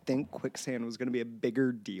 didn't you think quicksand was going to be a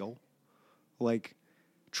bigger deal? Like,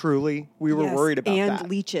 truly, we were worried about that. And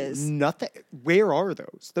leeches. Nothing. Where are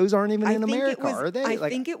those? Those aren't even in America, are they? I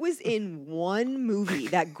think it was in one movie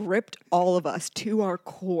that gripped all of us to our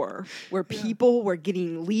core, where people were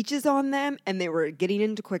getting leeches on them and they were getting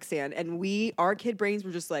into quicksand, and our kid brains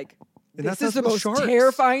were just like, this is the most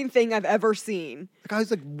terrifying thing I've ever seen. Like, I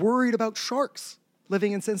was like worried about sharks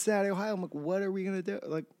living in Cincinnati, Ohio. I'm like, what are we gonna do?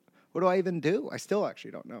 Like, what do I even do? I still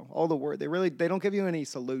actually don't know. All the word they don't give you any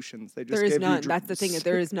solutions. They just there is give none. you That's the thing.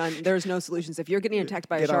 There is none. There's no solutions. If you're getting attacked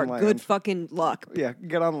by a shark, good fucking luck. Yeah,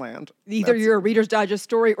 get on land. Either you're a Reader's Digest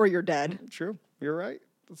story or you're dead. True. You're right.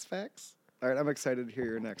 That's facts. All right, I'm excited to hear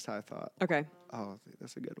your next high thought. Okay. Oh,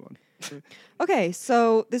 that's a good one. Okay,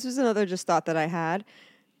 so this was another just thought that I had.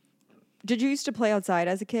 Did you used to play outside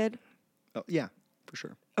as a kid? Oh, yeah, for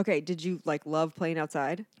sure. Okay, did you love playing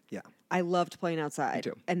outside? Yeah. I loved playing outside. Me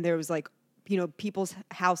too. And there was people's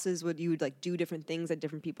houses you would do different things at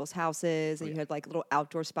different people's houses, and you had little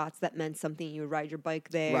outdoor spots that meant something. You would ride your bike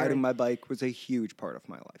there. Riding my bike was a huge part of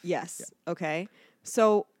my life. Yes. Yeah. Okay.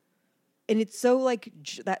 So, and it's so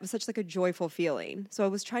that was such a joyful feeling. So I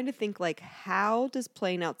was trying to think how does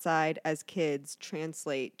playing outside as kids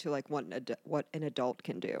translate to what an adult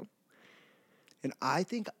can do? And I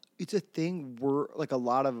think it's a thing a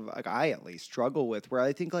lot of I at least struggle with, where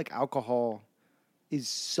I think alcohol is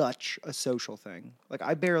such a social thing.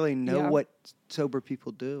 I barely know what sober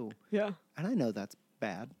people do. Yeah. And I know that's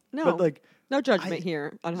bad. No. But no judgment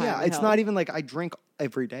here on how. Yeah, it's not even I drink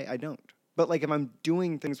every day. I don't. But if I'm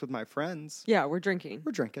doing things with my friends. Yeah, we're drinking.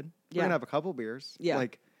 We're drinking. Yeah. We're going to have a couple beers. Yeah.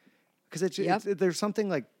 Because there's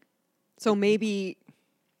something So maybe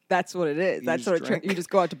that's what it is. That's sort of you just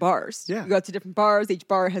go out to bars. Yeah. You go out to different bars. Each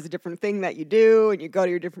bar has a different thing that you do, and you go to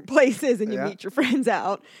your different places, and you meet your friends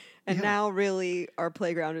out. And now, really, our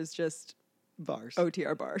playground is just bars.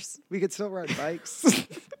 OTR bars. We could still ride bikes.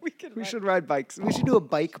 We should ride bikes. We should do a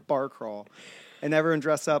bike bar crawl, and everyone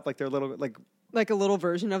dress up like their little like a little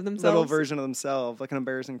version of themselves. Little version of themselves, like an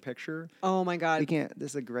embarrassing picture. Oh my God! We can't.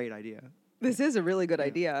 This is a great idea. This is a really good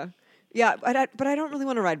idea. Yeah, but I don't really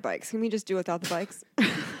want to ride bikes. Can we just do without the bikes?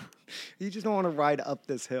 You just don't want to ride up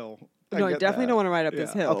this hill. No, I definitely don't want to ride up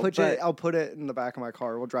this hill. I'll put it in the back of my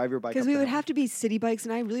car. We'll drive your bike. Because we would have to be city bikes,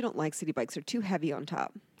 and I really don't like city bikes. They're too heavy on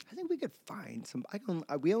top. I think we could find some.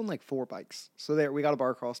 We own 4 bikes, so there we got a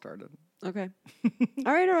bar crawl started. Okay.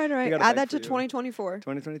 All right. Add that to 2024.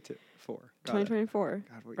 2022. 2024.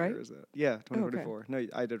 God, what year is it? Yeah, 2024. Okay. No,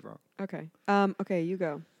 I did wrong. Okay. Okay, you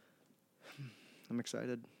go. I'm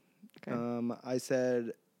excited. Okay. I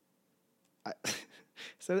said.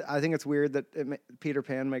 So I think it's weird that Peter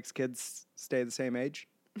Pan makes kids stay the same age.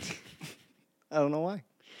 I don't know why,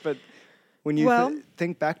 but when you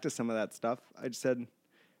think back to some of that stuff, I just said.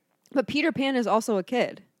 But Peter Pan is also a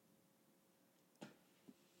kid.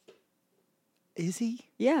 Is he?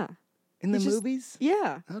 Yeah. In the movies?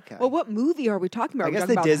 Yeah. Okay. Well, what movie are we talking about? I guess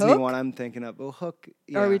the Disney one I'm thinking of. Well, Hook.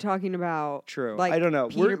 Yeah. Are we talking about? True. I don't know.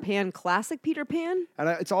 Peter Pan, classic Peter Pan? And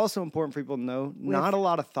it's also important for people to know not a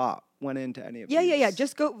lot of thought went into any of these. Yeah.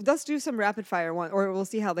 Just go. Let's do some rapid fire one, or we'll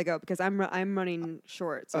see how they go because I'm running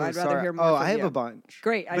short, so I'd rather hear more. Oh, I have a bunch.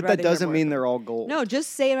 Great. But that doesn't mean they're all gold. No,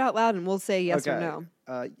 just say it out loud, and we'll say yes or no.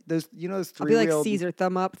 Those 3-wheeled. I'll be like Caesar,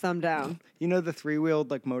 thumb up, thumb down. You know the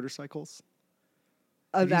 3-wheeled motorcycles?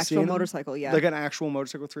 An actual motorcycle, yeah. Like an actual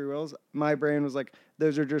motorcycle, 3 wheels. My brain was like,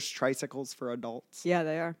 those are just tricycles for adults. Yeah,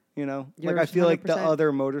 they are. You know? You're I feel 100%. like the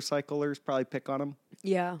other motorcyclers probably pick on them.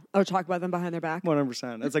 Yeah. Or talk about them behind their back.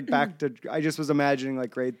 100%. It's back to, I just was imagining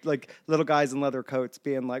little guys in leather coats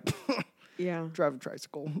being like, yeah, drive a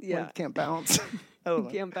tricycle. Yeah. Can't bounce. I don't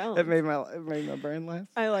know. Can't balance. It made my brain laugh.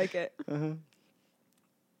 I like it. Uh-huh.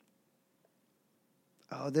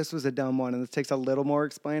 Oh, this was a dumb one, and this takes a little more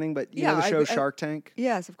explaining, but you know the show Shark Tank?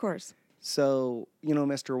 Yes, of course. So, you know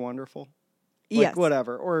Mr. Wonderful? Like, yes.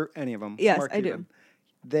 Whatever, or any of them. Yes, Mark I Cuban. do.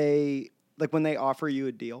 They, like, when they offer you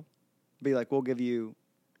a deal, be like, we'll give you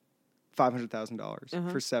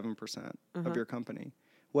 $500,000 for 7% of your company.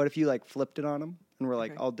 What if you, like, flipped it on them, and we're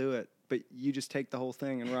like, I'll do it, but you just take the whole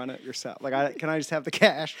thing and run it yourself? Like, can I just have the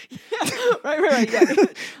cash? right,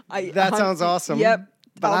 yeah. That sounds awesome. Yep.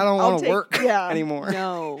 But I don't want to work anymore.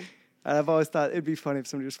 No. And I've always thought it'd be funny if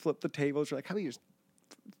somebody just flipped the tables. You're like, how do you just,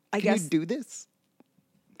 can you do this?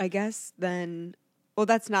 I guess then, well,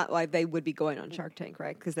 that's not why they would be going on Shark Tank,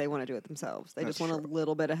 right? Because they want to do it themselves. They just want a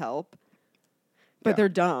little bit of help. But they're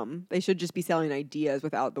dumb. They should just be selling ideas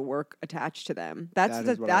without the work attached to them.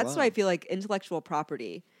 That's why I feel like intellectual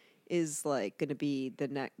property is like going to be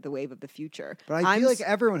the wave of the future. But I feel like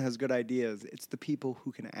everyone has good ideas. It's the people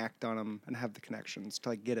who can act on them and have the connections to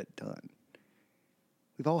like get it done.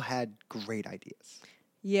 We've all had great ideas.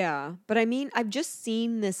 Yeah, but I mean, I've just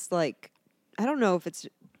seen this like, I don't know if it's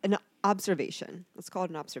an observation. Let's call it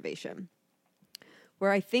an observation.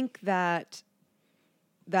 Where I think that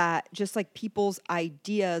just like people's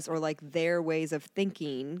ideas or like their ways of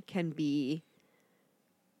thinking can be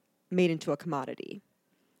made into a commodity.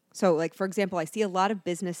 So, like, for example, I see a lot of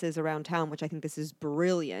businesses around town, which I think this is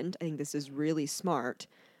brilliant. I think this is really smart,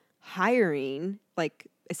 hiring, like,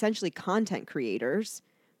 essentially content creators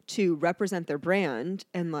to represent their brand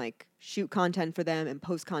and, like, shoot content for them and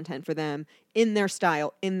post content for them in their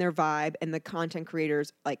style, in their vibe. And the content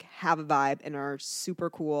creators, like, have a vibe and are super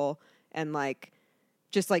cool and, like,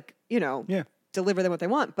 just, like, you know, deliver them what they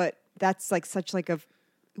want. But that's, like, such, like,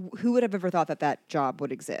 who would have ever thought that job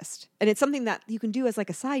would exist? And it's something that you can do as like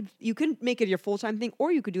a side, you can make it your full-time thing, or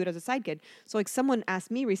you could do it as a side gig. So like someone asked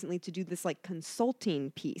me recently to do this like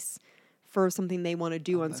consulting piece for something they want to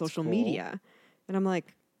do on social media. And I'm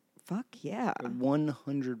like, fuck yeah.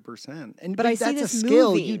 100%. But I see that's this a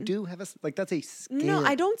skill. moving. You do have that's a skill. No,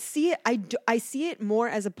 I don't see it. I see it more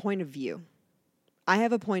as a point of view. I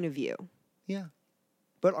have a point of view. Yeah.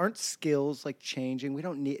 But aren't skills like changing?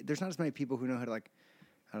 There's not as many people who know how to like,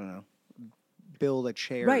 I don't know, build a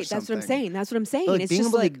chair. Right, or something. That's what I'm saying. But, like, it's being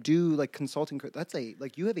just able like to do like consulting. That's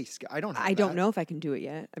you have a skill. I don't. I don't know if I can do it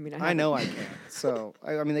yet. I mean, I know I can. So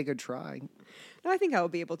I mean, they could try. No, I think I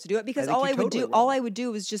would be able to do it because all I would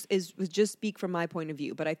do was just speak from my point of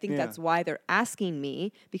view. But I think that's why they're asking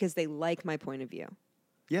me, because they like my point of view.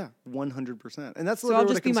 Yeah, 100%. And that's so I'll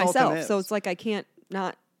just be myself. Is. So it's like I can't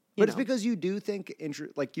not. But it's because you do think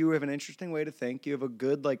like you have an interesting way to think. You have a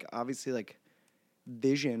good like obviously like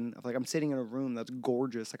vision of like I'm sitting in a room that's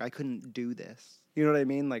gorgeous. Like I couldn't do this. You know what I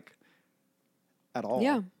mean? Like at all.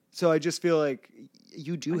 Yeah. So I just feel like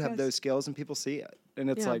you do have those skills and people see it. And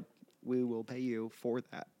it's like we will pay you for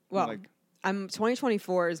that. Well, like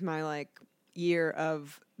 2024 is my like year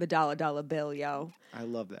of the dollar bill, yo. I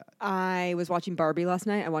love that. I was watching Barbie last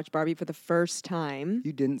night. I watched Barbie for the first time.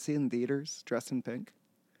 You didn't see it in theaters dressed in pink?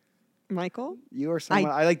 Michael? You are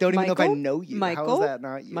someone I like don't even know if I know you. Michael, how is that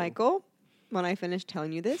not you? Michael, when I finish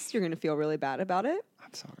telling you this, you're going to feel really bad about it.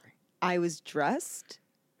 I'm sorry. I was dressed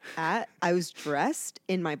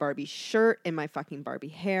in my Barbie shirt, in my fucking Barbie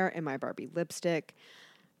hair, in my Barbie lipstick.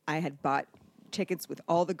 I had bought tickets with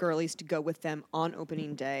all the girlies to go with them on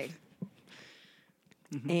opening day.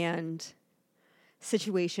 Mm-hmm. And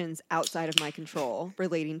situations outside of my control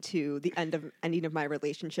relating to the ending of my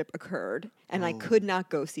relationship occurred, and I could not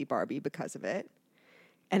go see Barbie because of it.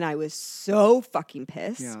 And I was so fucking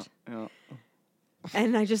pissed. Yeah.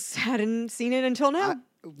 And I just hadn't seen it until now.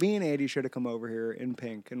 Me and Andy should have come over here in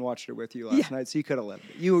pink and watched it with you last night, so you could have lived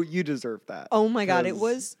it. You deserve that. Oh my God, it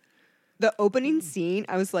was the opening scene.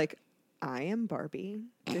 I was like, I am Barbie.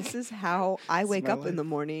 This is how I wake up in the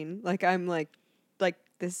morning. Like I'm like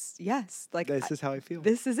this. Yes, like this is how I feel.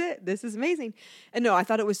 This is it. This is amazing. And no, I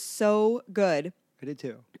thought it was so good. I did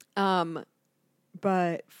too.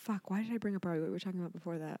 But fuck, why did I bring up Barbie? What were we talking about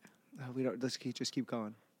before that? We don't. Let's just keep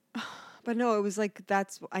going. But no, it was like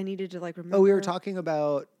I needed to like remember. Oh, we were talking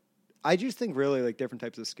about. I just think really like different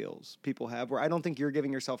types of skills people have. Where I don't think you're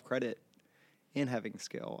giving yourself credit in having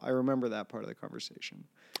skill. I remember that part of the conversation.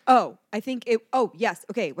 Oh, I think it. Oh, yes.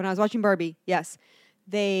 Okay, when I was watching Barbie, yes.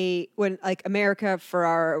 When like America for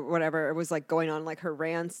our whatever was like going on like her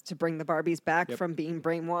rants to bring the Barbies back from being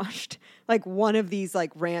brainwashed. Like one of these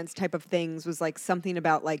like rants type of things was like something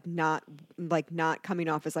about like not coming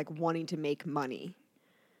off as like wanting to make money.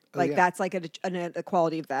 Like that's like a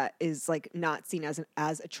quality of that is like not seen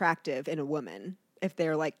as attractive in a woman if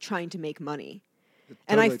they're like trying to make money.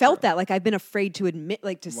 And I felt that like I've been afraid to admit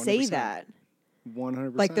like to 100%. Say that.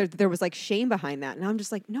 100%. Like there was like shame behind that, and I'm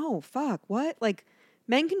just like, no, fuck, what? Like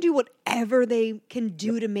Men can do whatever they can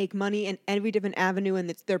do to make money in every different avenue,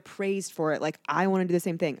 and they're praised for it. Like, I want to do the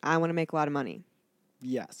same thing. I want to make a lot of money.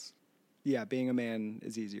 Yes. Yeah, being a man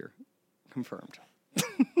is easier. Confirmed.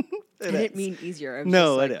 I didn't mean easier.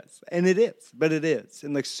 No, it is. And it is. But it is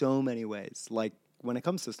in like so many ways. Like when it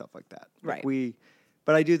comes to stuff like that. Right.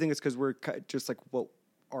 But I do think it's because we're just like what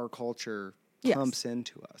our culture pumps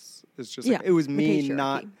into us. It's just like, it was me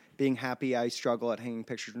not being happy. I struggle at hanging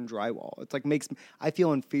pictures in drywall. It's like I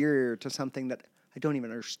feel inferior to something that I don't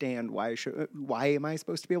even understand why am I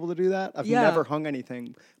supposed to be able to do that? I've never hung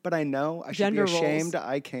anything, but I know I should be ashamed.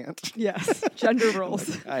 I can't. Yes. Gender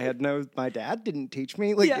roles. Like, my dad didn't teach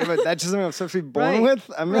me. Like, that's just something I'm supposed to be born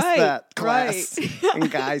with. I missed that class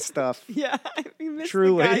and guy stuff. Yeah. You missed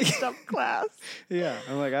the guy stuff class. Yeah.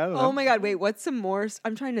 I'm like, I don't know. Oh my God. Wait, what's some more?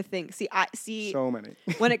 I'm trying to think. See, so many.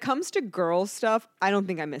 When it comes to girl stuff, I don't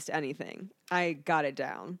think I missed anything. I got it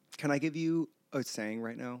down. Can I give you a saying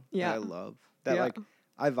right now that I love? That like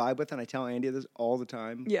I vibe with, and I tell Andy this all the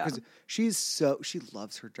time. Yeah, because she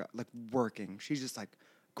loves her job, like working. She's just like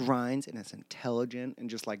grinds and is intelligent and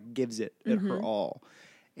just like gives it at her all.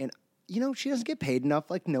 And she doesn't get paid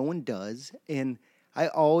enough, like no one does. And I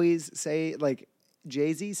always say, like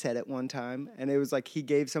Jay-Z said it one time, and it was like he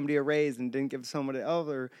gave somebody a raise and didn't give somebody else.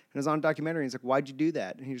 And it was on a documentary. He's like, "Why'd you do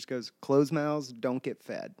that?" And he just goes, "Closed mouths don't get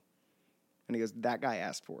fed." And he goes, "That guy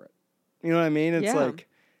asked for it." You know what I mean? It's like.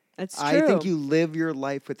 That's true. I think you live your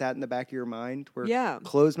life with that in the back of your mind where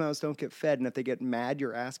closed mouths don't get fed. And if they get mad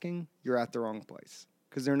you're asking, you're at the wrong place.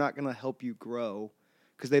 Because they're not going to help you grow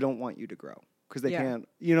because they don't want you to grow. Because they can't.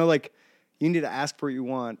 Like you need to ask for what you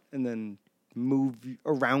want and then move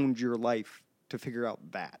around your life to figure out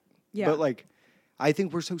that. Yeah. But like, I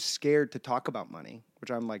think we're so scared to talk about money,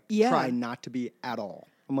 which I'm like, try not to be at all.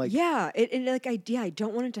 I'm like, I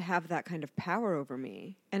don't want it to have that kind of power over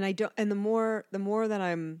me. And I don't, and the more that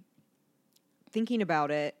I'm thinking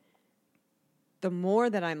about it, the more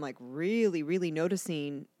that I'm like really, really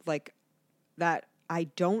noticing like that I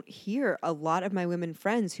don't hear a lot of my women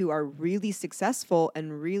friends who are really successful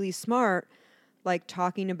and really smart, like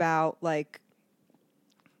talking about like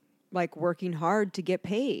working hard to get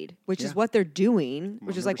paid, which is what they're doing,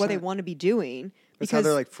 which 100%. Is like what they want to be doing. That's how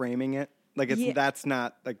they're like framing it. Like that's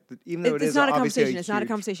not like even though it's not a conversation. It's not a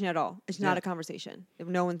conversation at all. It's not a conversation.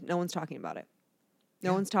 No one's talking about it.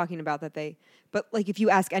 No one's talking about that but like if you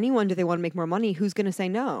ask anyone, do they want to make more money? Who's going to say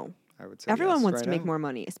no? I would say everyone wants right to make more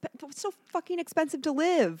money. It's so fucking expensive to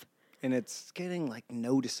live. And it's getting like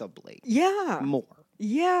noticeably more.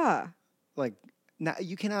 Yeah. Like now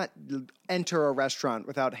you cannot enter a restaurant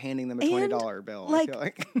without handing them a $20 bill. Like, I feel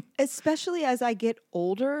like. Especially as I get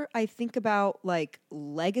older, I think about like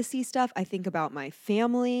legacy stuff. I think about my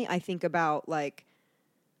family. I think about like,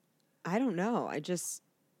 I don't know. I just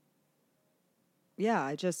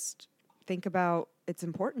think about it's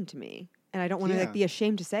important to me. And I don't want to like be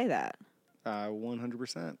ashamed to say that.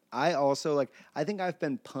 100%. I also I think I've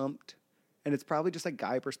been pumped, and it's probably just like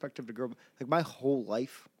guy perspective to girl. Like my whole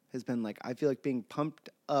life has been like, I feel like being pumped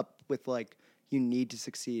up with like, you need to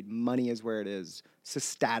succeed. Money is where it is. So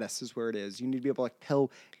status is where it is. You need to be able to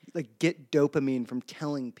get dopamine from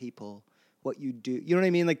telling people what you do. You know what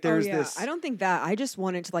I mean? Like there's this. I don't think that. I just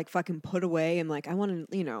wanted to like fucking put away and like, I want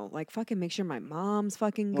to, like fucking make sure my mom's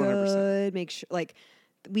fucking good. 100%. Make sure like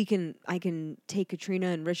I can take Katrina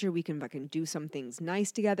and Richard, we can fucking do some things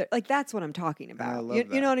nice together. Like that's what I'm talking about. I love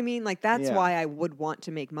that. You know what I mean? Like that's why I would want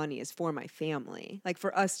to make money is for my family. Like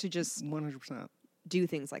for us to just 100% do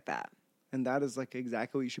things like that. And that is like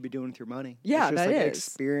exactly what you should be doing with your money. Yeah, it's just that like is.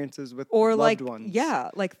 Experiences with or loved like, ones. Yeah,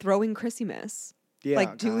 like throwing Christmas. Yeah,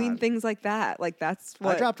 like doing things like that. Like that's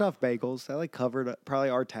what I dropped off bagels. I like covered probably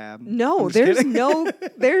our tab. No, there's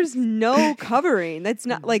no covering. That's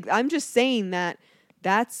not like I'm just saying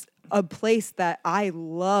that's a place that I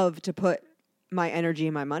love to put my energy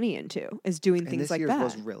and my money into is doing things like that. This year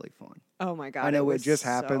was really fun. Oh my God. I know it just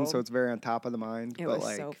happened, so it's very on top of the mind. It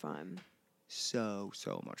was so fun. So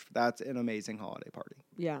much. That's an amazing holiday party.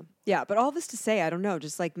 Yeah. Yeah. But all this to say, I don't know,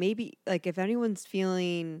 just like maybe like if anyone's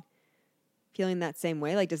feeling that same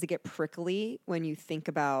way, like does it get prickly when you think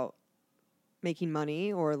about making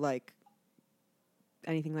money or like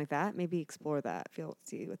anything like that? Maybe explore that.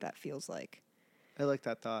 See what that feels like. I like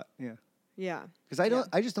that thought. Yeah. Yeah. Because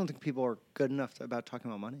I just don't think people are good enough about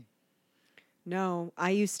talking about money. No,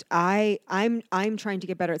 I'm trying to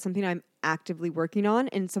get better at something I'm actively working on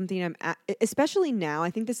and something especially now,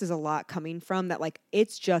 I think this is a lot coming from that, like,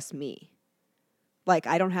 it's just me. Like,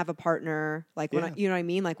 I don't have a partner. Like, when you know what I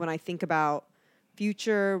mean? Like, when I think about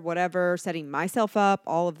future, whatever, setting myself up,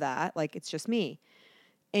 all of that, like, it's just me.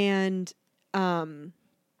 And,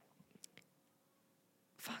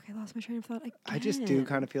 Fuck, I lost my train of thought again. I just do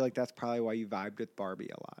kind of feel like that's probably why you vibed with Barbie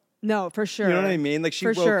a lot. No, for sure. You know what I mean? Like she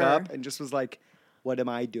woke up and just was like, what am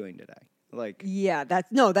I doing today? Like, yeah,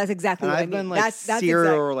 that's exactly what I mean. I've been like that's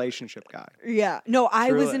serial relationship guy. Yeah. No,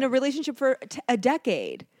 I was in a relationship for a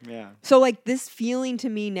decade. Yeah. So like this feeling to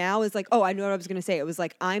me now is like, oh, I know what I was going to say. It was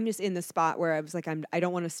like, I'm just in the spot where I was like, I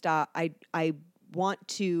don't want to stop. I want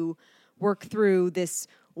to work through this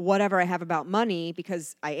whatever I have about money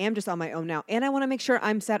because I am just on my own now. And I want to make sure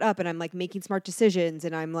I'm set up and I'm like making smart decisions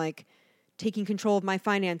and I'm like taking control of my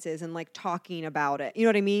finances and like talking about it. You know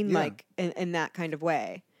what I mean? Yeah. Like in that kind of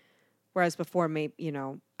way. Whereas before, maybe, you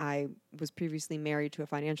know, I was previously married to a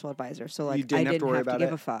financial advisor. So like I didn't have to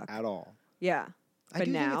give a fuck at all. Yeah. But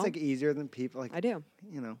now think it's like easier than people like I do.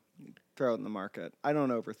 You know, throw it in the market. I don't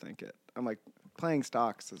overthink it. I'm like playing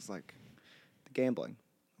stocks is like gambling.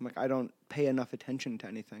 I'm like I don't pay enough attention to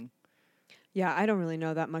anything. Yeah, I don't really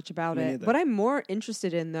know that much about it. Neither. What I'm more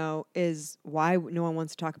interested in though is why no one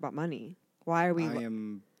wants to talk about money. Why are we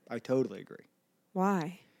I totally agree.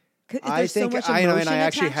 Why? I think I know, and I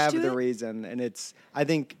actually have the reason, and it's I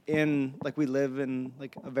think in like we live in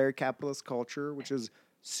like a very capitalist culture, which is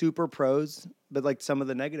super pros, but like some of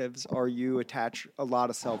the negatives are you attach a lot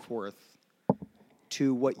of self-worth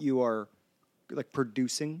to what you are like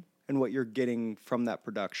producing and what you're getting from that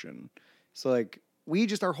production. So like we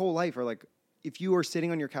just our whole life are like if you are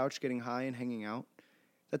sitting on your couch getting high and hanging out,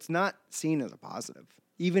 that's not seen as a positive.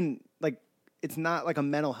 Even like it's not like a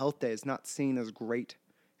mental health day. It's not seen as great.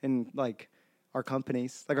 And like our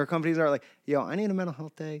companies are like, yo, I need a mental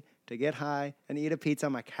health day to get high and eat a pizza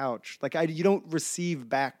on my couch. Like you don't receive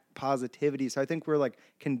back positivity. So I think we're like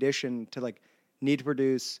conditioned to like need to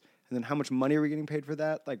produce. And then how much money are we getting paid for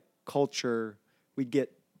that? Like culture, we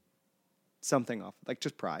get something off, like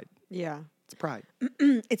just pride. Yeah. It's pride.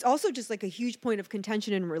 It's also just like a huge point of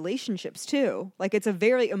contention in relationships too. Like it's a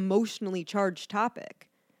very emotionally charged topic.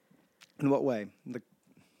 In what way?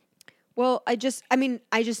 Well, I just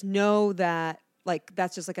know that like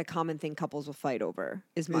that's just like a common thing couples will fight over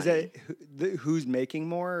is money. Is that who's making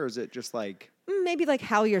more, or is it just like maybe like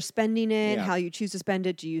how you're spending it, how you choose to spend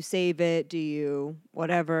it? Do you save it? Do you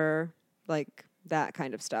whatever? Like that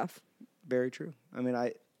kind of stuff. Very true. I mean,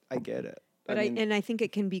 I get it. But I think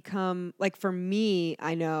it can become like for me.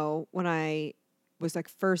 I know when I was like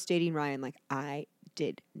first dating Ryan, like I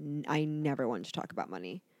never wanted to talk about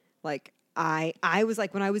money, like. I was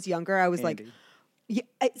like when I was younger, I was Andy. like,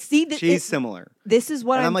 yeah, see, she's similar. This is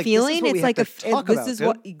what I'm like, feeling. It's like this is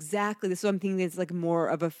what I'm thinking. It's like more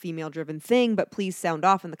of a female-driven thing. But please sound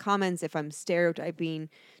off in the comments if I'm stereotyping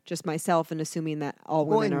just myself and assuming that all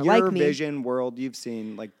women are like me. In your vision world, you've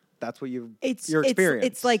seen like that's what your experience.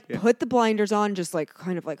 It's like put the blinders on, just like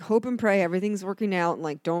kind of like hope and pray everything's working out, and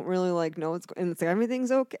like don't really like know what's and it's like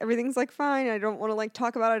everything's okay, everything's like fine. I don't want to like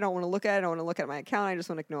talk about it. I don't want to look at it. I don't want to look at my account. I just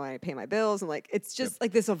want to know I pay my bills, and like it's just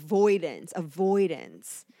like this avoidance.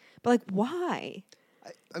 But like why?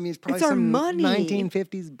 I mean, it's probably some money.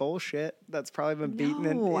 1950s bullshit that's probably been beaten.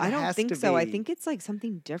 No, I don't think so. I think it's like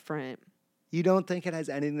something different. You don't think it has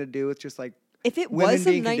anything to do with just like. If it was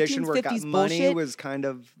some 1950s money bullshit, was kind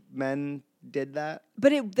of men did that.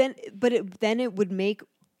 But it would make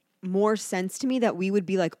more sense to me that we would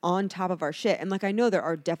be like on top of our shit. And like I know there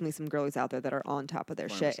are definitely some girlies out there that are on top of their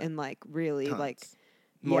 100%. Shit and like really tons. Like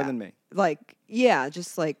more than me. Like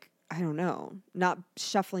just like I don't know, not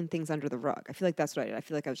shuffling things under the rug. I feel like that's what I did. I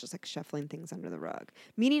feel like I was just like shuffling things under the rug.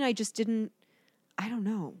 Meaning I just didn't. I don't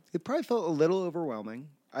know. It probably felt a little overwhelming.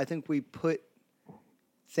 I think we put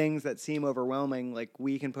things that seem overwhelming, like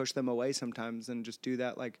we can push them away sometimes and just do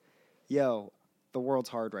that. Like, yo, the world's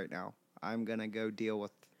hard right now. I'm gonna go deal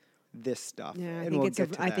with this stuff. Yeah, I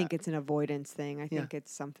think it's an avoidance thing. I think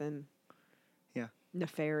it's something. Yeah.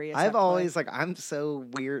 Nefarious. I've always like I'm so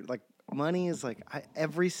weird. Like money is like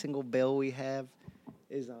every single bill we have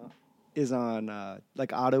is on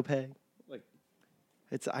like auto pay. Like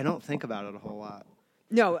I don't think about it a whole lot.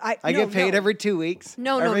 No, I get paid every 2 weeks.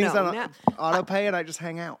 Everything's on auto pay, and I just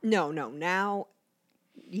hang out. No. Now,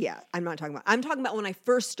 yeah, I'm not talking about. I'm talking about when I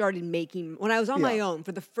first started making, when I was on my own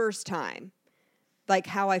for the first time, like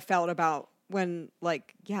how I felt about when,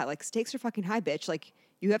 like, like stakes are fucking high, bitch. Like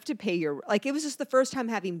you have to pay your, like it was just the first time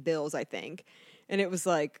having bills, I think, and it was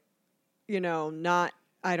like, not.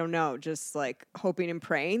 I don't know, just like hoping and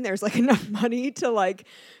praying there's like enough money to like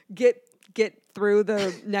get through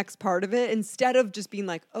the next part of it instead of just being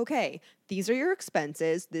like, okay, these are your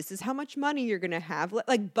expenses. This is how much money you're going to have.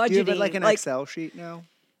 Like budgeting. Do you have like an Excel sheet now?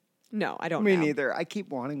 No, I don't Me neither. I keep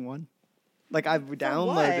wanting one. Like I've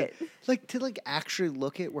downloaded like to like actually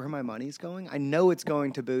look at where my money's going. I know it's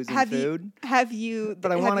going to booze and food.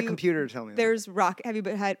 But I want a computer to tell me. There's Rocket. Have you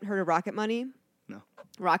heard of Rocket Money? No.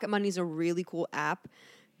 Rocket Money is a really cool app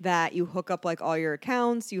that you hook up like all your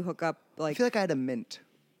accounts. You hook up like. I feel like I had a Mint.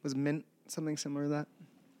 Was Mint something similar to that?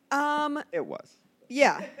 It was.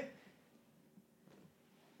 Yeah.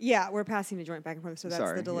 Yeah, we're passing a joint back and forth, so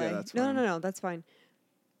that's the delay. Yeah, that's fine. No, that's fine.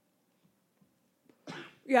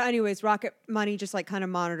 Yeah, anyways, Rocket Money just like kind of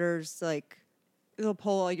monitors, like it'll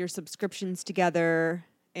pull all your subscriptions together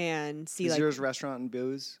and see Is like. yours restaurant and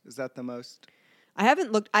booze? Is that the most? I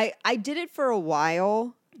haven't looked. I did it for a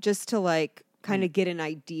while just to like kind of get an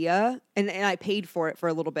idea, and I paid for it for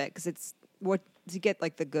a little bit because it's to get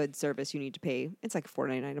like the good service you need to pay. It's like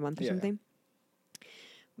 $4.99 a month or something.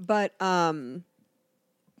 But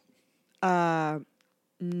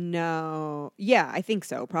no, yeah, I think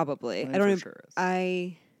so. Probably. I don't even. Sure is.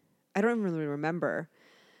 I don't even really remember,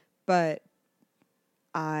 but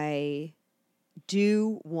I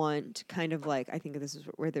do want kind of like, I think this is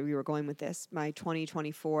where we were going with this. My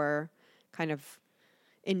 2024 kind of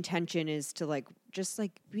intention is to like just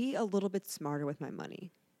like be a little bit smarter with my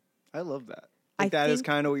money. I love that. Like that is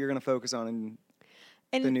kind of what you're going to focus on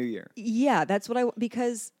in the new year. Yeah, that's what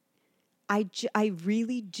because I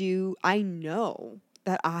really do. I know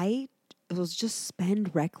that I will just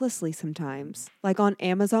spend recklessly sometimes, like on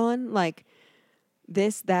Amazon, like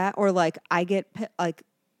this, that, or like I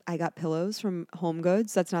got pillows from Home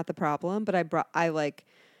Goods. That's not the problem, but I like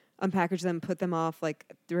unpackaged them, put them off, like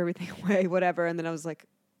threw everything away, whatever, and then I was like,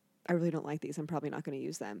 I really don't like these. I'm probably not going to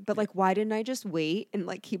use them. But like, why didn't I just wait and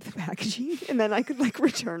like keep the packaging and then I could like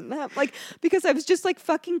return them? Like, because I was just like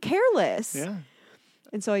fucking careless. Yeah.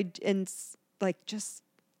 And so like just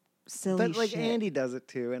silly But like shit. Andy does it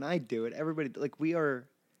too, and I do it. Everybody, like we are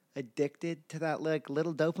addicted to that like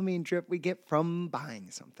little dopamine drip we get from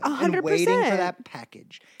buying something 100%. and waiting for that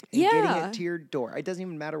package and getting Yeah. it to your door. It doesn't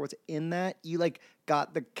even matter what's in that. You like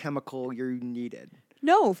got the chemical you needed.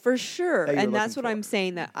 No, for sure. That And that's what for. I'm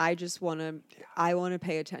saying, that I just want to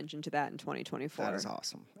pay attention to that in 2024. That is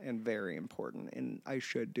awesome and very important, and I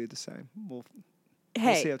should do the same. We'll see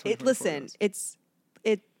Hey, how 2024 listen, goes.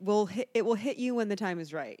 it will hit you when the time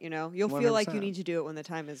is right, you know? You'll feel like you 100%. need to do it when the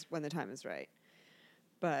time is right.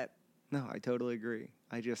 But No, I totally agree.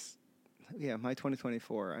 My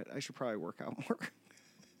 2024, I should probably work out more.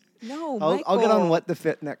 no, I'll get on What the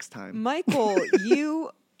Fit next time. Michael, you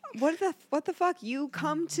what the fuck? You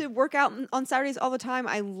come to work out on Saturdays all the time.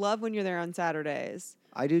 I love when you're there on Saturdays.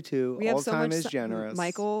 I do too. We have All so time much is generous.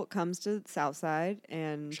 Michael comes to Southside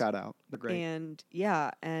and Shout out. They're great. And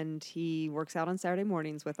yeah, and he works out on Saturday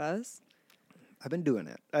mornings with us. I've been doing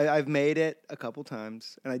it. I've made it a couple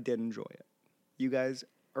times, and I did enjoy it. You guys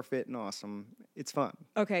are fit and awesome. It's fun.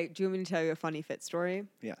 Okay, do you want me to tell you a funny fit story?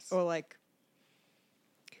 Yes. Or like,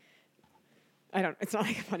 it's not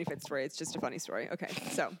like a funny fit story. It's just a funny story. Okay,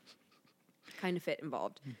 so kind of fit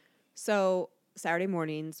involved. So Saturday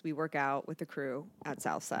mornings, we work out with the crew at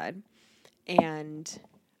Southside. And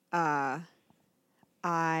I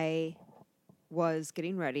was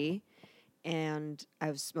getting ready. And I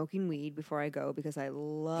was smoking weed before I go because I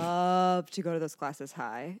love to go to those classes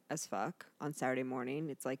high as fuck on Saturday morning.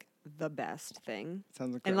 It's like the best thing.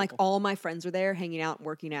 Sounds incredible. And like all my friends are there hanging out and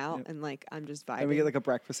working out. Yep. And like I'm just vibing. And we get like a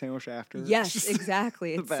breakfast sandwich after. Yes,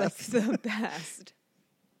 exactly. It's like the best.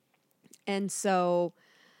 And so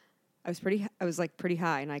I was like pretty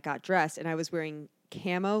high, and I got dressed, and I was wearing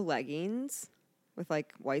camo leggings with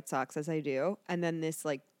like white socks, as I do, and then this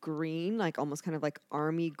like green, like almost kind of like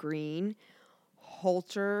army green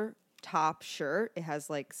halter top shirt. It has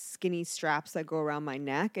like skinny straps that go around my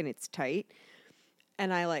neck, and it's tight.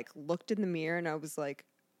 And I like looked in the mirror, and I was like,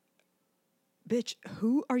 bitch,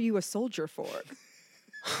 who are you a soldier for?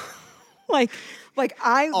 like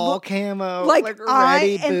I all look, camo, like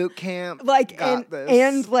ready boot camp, like got this.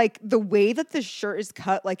 and like the way that the shirt is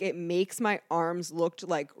cut, like it makes my arms look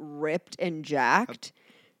like ripped and jacked,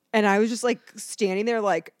 and I was just like standing there,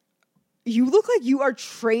 like, you look like you are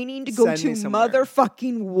training to go to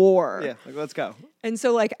motherfucking war. Yeah, like let's go. And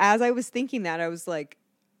so like as I was thinking that, I was like,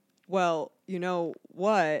 well, you know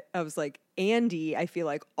what? I was like, Andy, I feel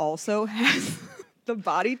like also has the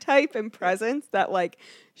body type and presence that like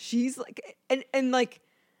she's like, and like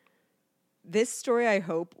this story, I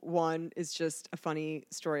hope, one, is just a funny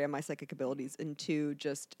story on my psychic abilities, and two,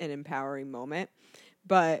 just an empowering moment.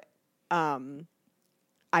 But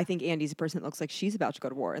I think Andy's a person that looks like she's about to go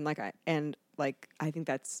to war, and I think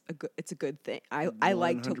that's it's a good thing. I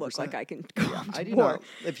like to look like I can go to war.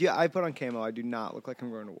 I put on camo, I do not look like I'm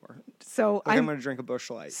going to war. So I'm going to drink a Busch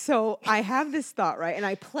Light. So I have this thought, right, and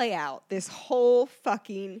I play out this whole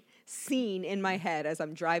fucking scene in my head as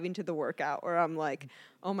I'm driving to the workout, where I'm like,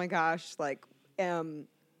 oh my gosh, like,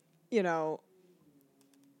 you know,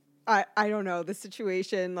 I don't know the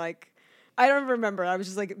situation, like. I don't remember. I was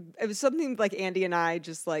just like, it was something like Andy and I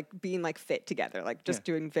just like being like fit together, like just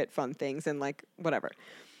doing fit fun things and like whatever.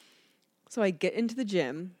 So I get into the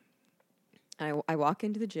gym, and I walk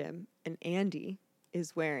into the gym, and Andy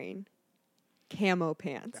is wearing camo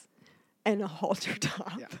pants and a halter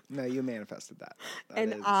top. Yeah, no, you manifested that.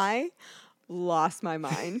 I lost my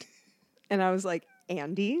mind, and I was like,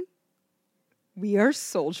 Andy, we are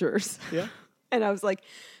soldiers. Yeah. And I was like,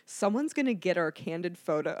 someone's going to get a candid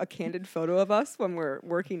photo of us when we're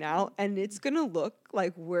working out, and it's going to look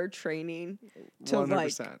like we're training to 100%.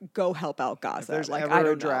 Like go help out Gaza. If there's like ever I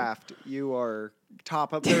don't a draft, you are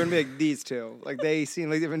top up. They're going to be like these two. Like they seem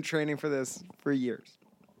like they've been training for this for years.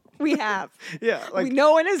 We have. Yeah. Like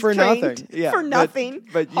no one has for trained nothing. Yeah, for nothing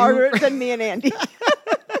but harder than me and Andy.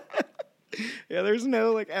 Yeah, there's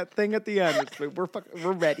no like thing at the end. It's like,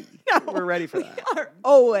 we're ready. No, we're ready for that. We are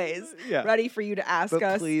always ready for you to ask but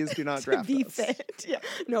us. Please do not draft be us. fit. Yeah,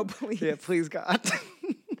 no, please. Yeah, please God.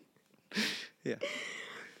 Yeah.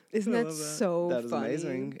 Isn't that so funny? That is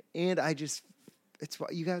amazing. And it's why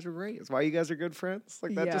you guys are great. It's why you guys are good friends.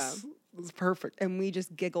 Like that it's perfect. And we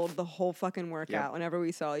just giggled the whole fucking workout. Yep. Whenever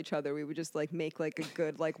we saw each other, we would just like make like a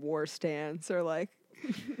good like war stance or like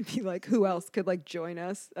be like, who else could like join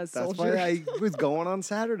us as soldiers? That's why I was going on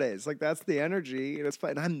Saturdays. Like that's the energy, and it's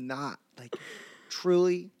fun. And I'm not like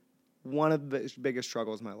truly one of the biggest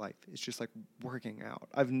struggles in my life. It's just like working out.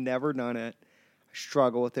 I've never done it. I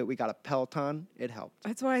struggle with it. We got a Peloton. It helped.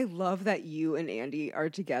 That's why I love that you and Andy are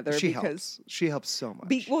together. She helps so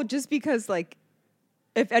much. Just because like,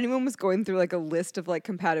 if anyone was going through like a list of like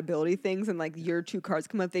compatibility things and like your two cards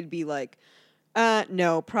come up, they'd be like,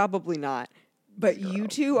 no, probably not. But you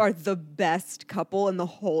two are the best couple in the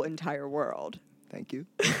whole entire world. Thank you.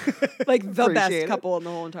 Like the best couple in the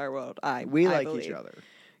whole entire world. We like believe. each other.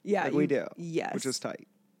 Yeah, we do. Yes, which is tight.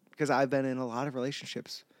 Because I've been in a lot of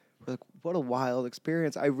relationships. Like, what a wild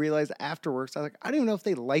experience. I realized afterwards, I was like, I don't even know if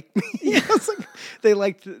they liked me. Yeah. Like, they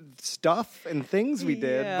liked stuff and things we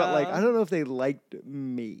did, but like, I don't know if they liked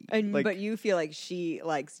me. But you feel like she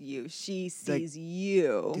likes you. She sees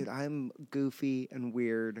you. Dude, I'm goofy and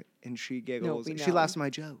weird, and she giggles. No, she laughs at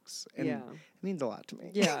my jokes, and it means a lot to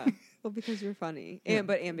me. Yeah. Well, because you're funny, and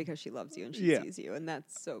because she loves you and she sees you, and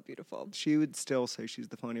that's so beautiful. She would still say she's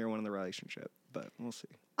the funnier one in the relationship, but we'll see.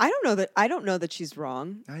 I don't know that she's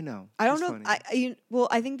wrong. I know. I don't know.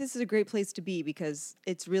 I think this is a great place to be because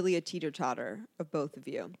it's really a teeter-totter of both of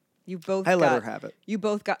you. I let her have it. You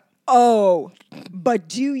both got. Oh, but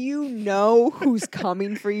do you know who's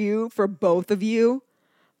coming for you for both of you?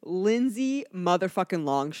 Lindsay motherfucking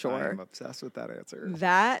Longshore. I'm obsessed with that answer.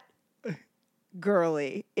 That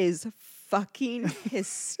girly is fucking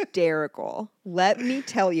hysterical. Let me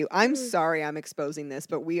tell you. I'm sorry I'm exposing this,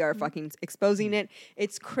 but we are fucking exposing it.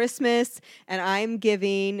 It's Christmas, and I'm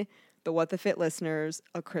giving the What the Fit listeners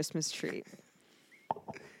a Christmas treat.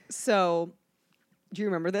 So, do you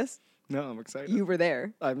remember this? No, I'm excited. You were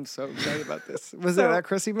there. I'm so excited about this. Was it at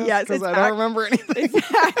Chrissy-mas? Yes. Because I don't remember anything.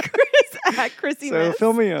 It's at Chrissy-mas. So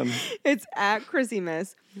fill me in. It's at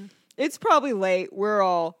Chrissy-mas. It's probably late. We're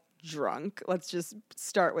all drunk. Let's just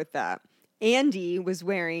start with that. Andy was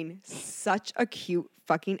wearing such a cute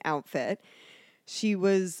fucking outfit. She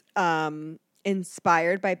was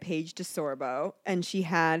inspired by Paige DeSorbo, and she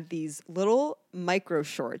had these little micro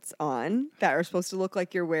shorts on that are supposed to look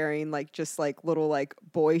like you're wearing like just like little like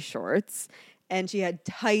boy shorts, and she had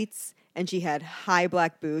tights, and she had high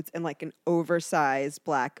black boots and like an oversized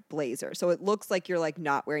black blazer. So it looks like you're like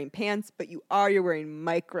not wearing pants, but you're wearing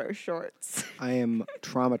micro shorts. I am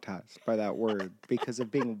traumatized by that word because of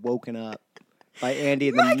being woken up by Andy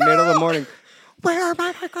in the middle of the morning. Where are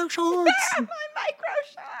my micro shorts? Where are my micro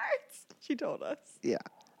shorts? She told us. Yeah.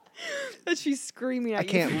 And she's screaming at you.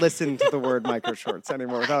 I can't listen to the word micro shorts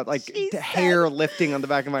anymore without like hair lifting on the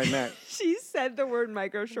back of my neck. She said the word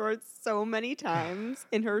micro shorts so many times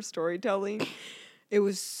in her storytelling. It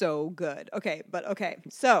was so good. Okay.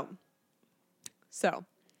 So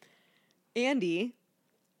Andy,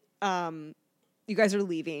 you guys are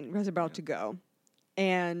leaving. You guys are about to go.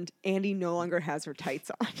 And Andy no longer has her tights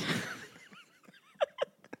on.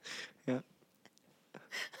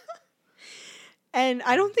 And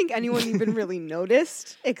I don't think anyone even really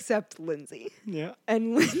noticed except Lindsay. Yeah.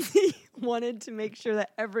 And Lindsay wanted to make sure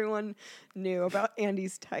that everyone knew about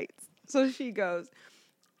Andy's tights. So she goes,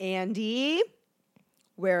 Andy,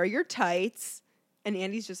 where are your tights? And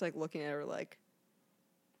Andy's just like looking at her like,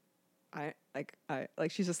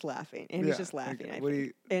 she's just laughing. Andy's just laughing.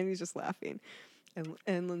 Okay. Andy's just laughing.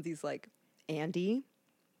 And Lindsay's like, Andy,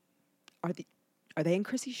 are they in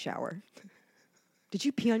Chrissy's shower? Did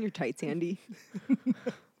you pee on your tights, Andy?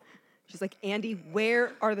 She's like, Andy,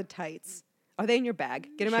 where are the tights? Are they in your bag?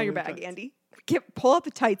 Get them out of your bag, Andy. Pull out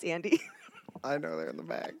the tights, Andy. I know they're in the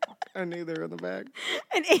bag. I knew they were in the bag.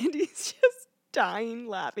 And Andy's just dying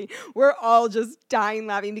laughing. We're all just dying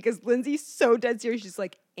laughing because Lindsay's so dead serious. She's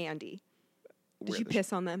like, Andy, did you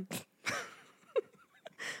piss on them?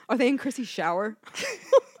 Are they in Chrissy's shower?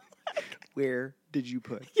 Where did you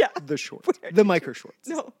put the shorts? The micro shorts.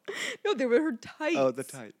 No, they were her tights. Oh, the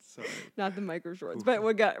tights. Sorry. Not the micro shorts, but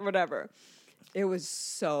whatever. It was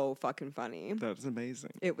so fucking funny. That's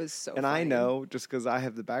amazing. It was so and funny. I know, just because I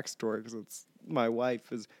have the backstory, because it's my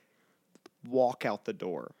wife, is walk out the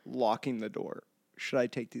door, locking the door. Should I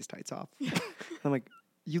take these tights off? I'm like,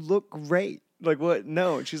 you look great. Like, what?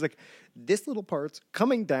 No. And she's like, this little part's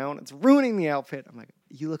coming down. It's ruining the outfit. I'm like,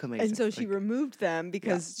 you look amazing. And so she removed them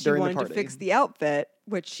because she during wanted to fix the outfit,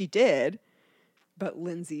 which she did. But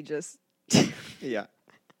Lindsay just... Yeah.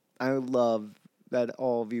 I love that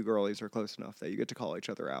all of you girlies are close enough that you get to call each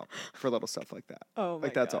other out for little stuff like that. Oh, my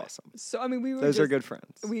that's God. awesome. So, I mean, those are good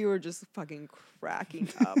friends. We were just fucking cracking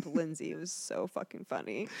up. Lindsay, it was so fucking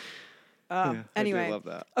funny. Anyway. I do love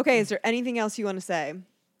that. Okay, is there anything else you want to say?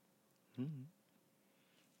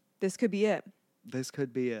 This could be it. This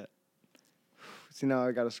could be it. See, now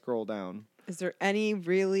I got to scroll down. Is there any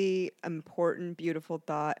really important, beautiful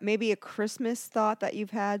thought? Maybe a Christmas thought that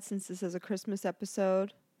you've had since this is a Christmas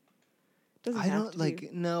episode? Doesn't have to be.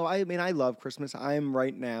 No, I mean, I love Christmas. I'm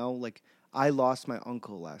right now, I lost my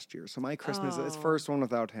uncle last year. So my Christmas is first one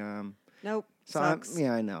without him. Nope. So sucks.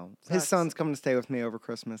 I know. Sucks. His son's coming to stay with me over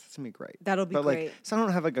Christmas. It's going to be great. That'll be great. So I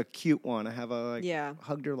don't have a cute one. I have a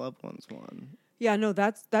hugged your loved ones one. Yeah, no,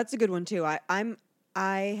 that's a good one too.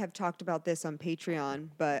 I have talked about this on Patreon,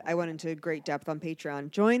 but I went into great depth on Patreon.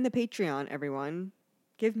 Join the Patreon, everyone.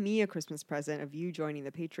 Give me a Christmas present of you joining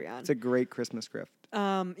the Patreon. It's a great Christmas gift.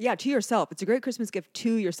 To yourself. It's a great Christmas gift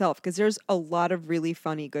to yourself because there's a lot of really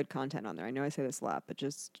funny, good content on there. I know I say this a lot, but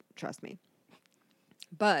just trust me.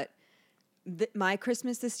 But my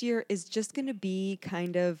Christmas this year is just going to be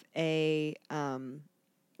kind of a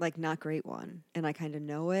not great one, and I kind of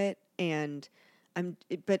know it. And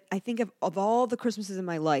but I think of all the Christmases in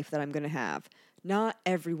my life that I'm going to have, not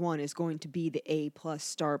everyone is going to be the A+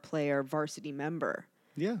 star player varsity member.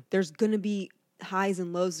 Yeah. There's going to be highs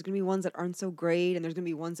and lows. There's going to be ones that aren't so great, and there's going to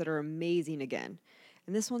be ones that are amazing again.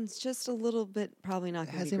 And this one's just a little bit probably not going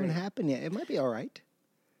to be great. It hasn't even happened yet. It might be all right.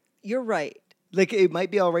 You're right. It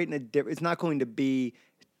might be all right it's not going to be,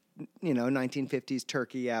 1950s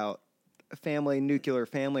turkey out, nuclear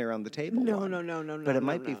family around the table. No. But it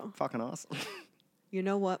might be fucking awesome. You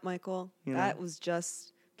know what, Michael? That was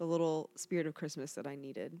just the little spirit of Christmas that I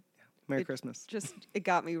needed. Merry Christmas. It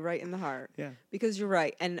got me right in the heart. Yeah. Because you're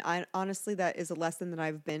right. And honestly, that is a lesson that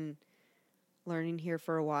I've been learning here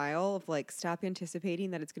for a while of stop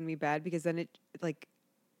anticipating that it's going to be bad because then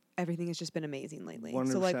everything has just been amazing lately.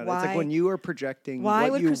 100%. So why? It's like when you are projecting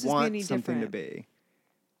what you Christmas want something different? to be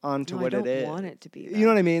onto what it is. I don't want it to be that. You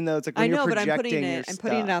know what I mean, though? It's like when you're projecting but I'm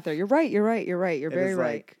putting it out there. You're right. You're very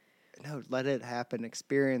right. No, let it happen.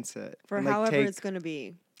 Experience it. For however it's going to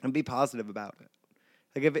be. And be positive about it.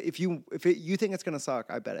 If you think it's going to suck,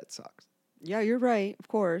 I bet it sucks. Yeah, you're right. Of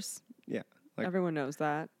course. Yeah. Everyone knows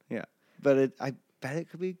that. Yeah. But I bet it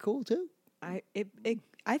could be cool, too. I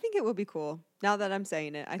think it will be cool. Now that I'm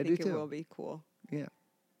saying it, I think it will be cool. Yeah.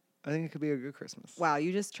 I think it could be a good Christmas. Wow,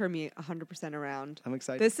 you just turned me 100% around. I'm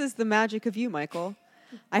excited. This is the magic of you, Michael.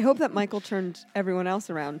 I hope that Michael turned everyone else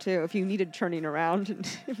around, too, if you needed turning around. And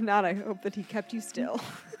if not, I hope that he kept you still.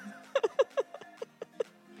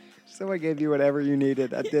 So I gave you whatever you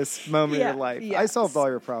needed at this moment in your life. I solved all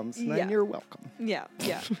your problems, and you're welcome. Yeah.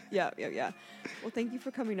 Well, thank you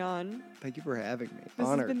for coming on. Thank you for having me. This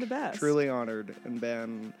honored. has been the best. Truly honored. And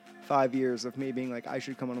been 5 years of me being like, I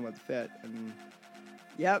should come on with Fit. And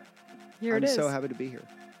yep. Here it is. I'm so happy to be here.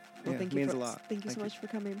 Well, it means a lot. Thank you so much for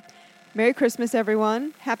coming. Merry Christmas,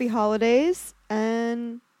 everyone. Happy holidays.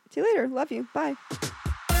 And see you later. Love you. Bye.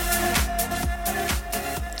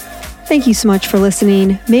 Thank you so much for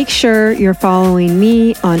listening. Make sure you're following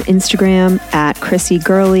me on Instagram at Chrissy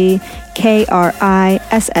Girlie,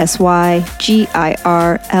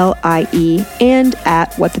 KRISSYGIRLIE, and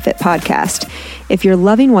at What the Fit Podcast. If you're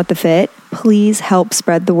loving What the Fit, please help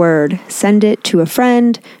spread the word. Send it to a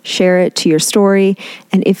friend, share it to your story,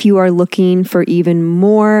 and if you are looking for even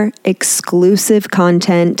more exclusive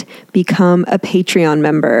content, become a Patreon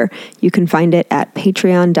member. You can find it at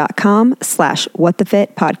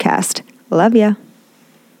patreon.com/whatthefitpodcast. Love ya.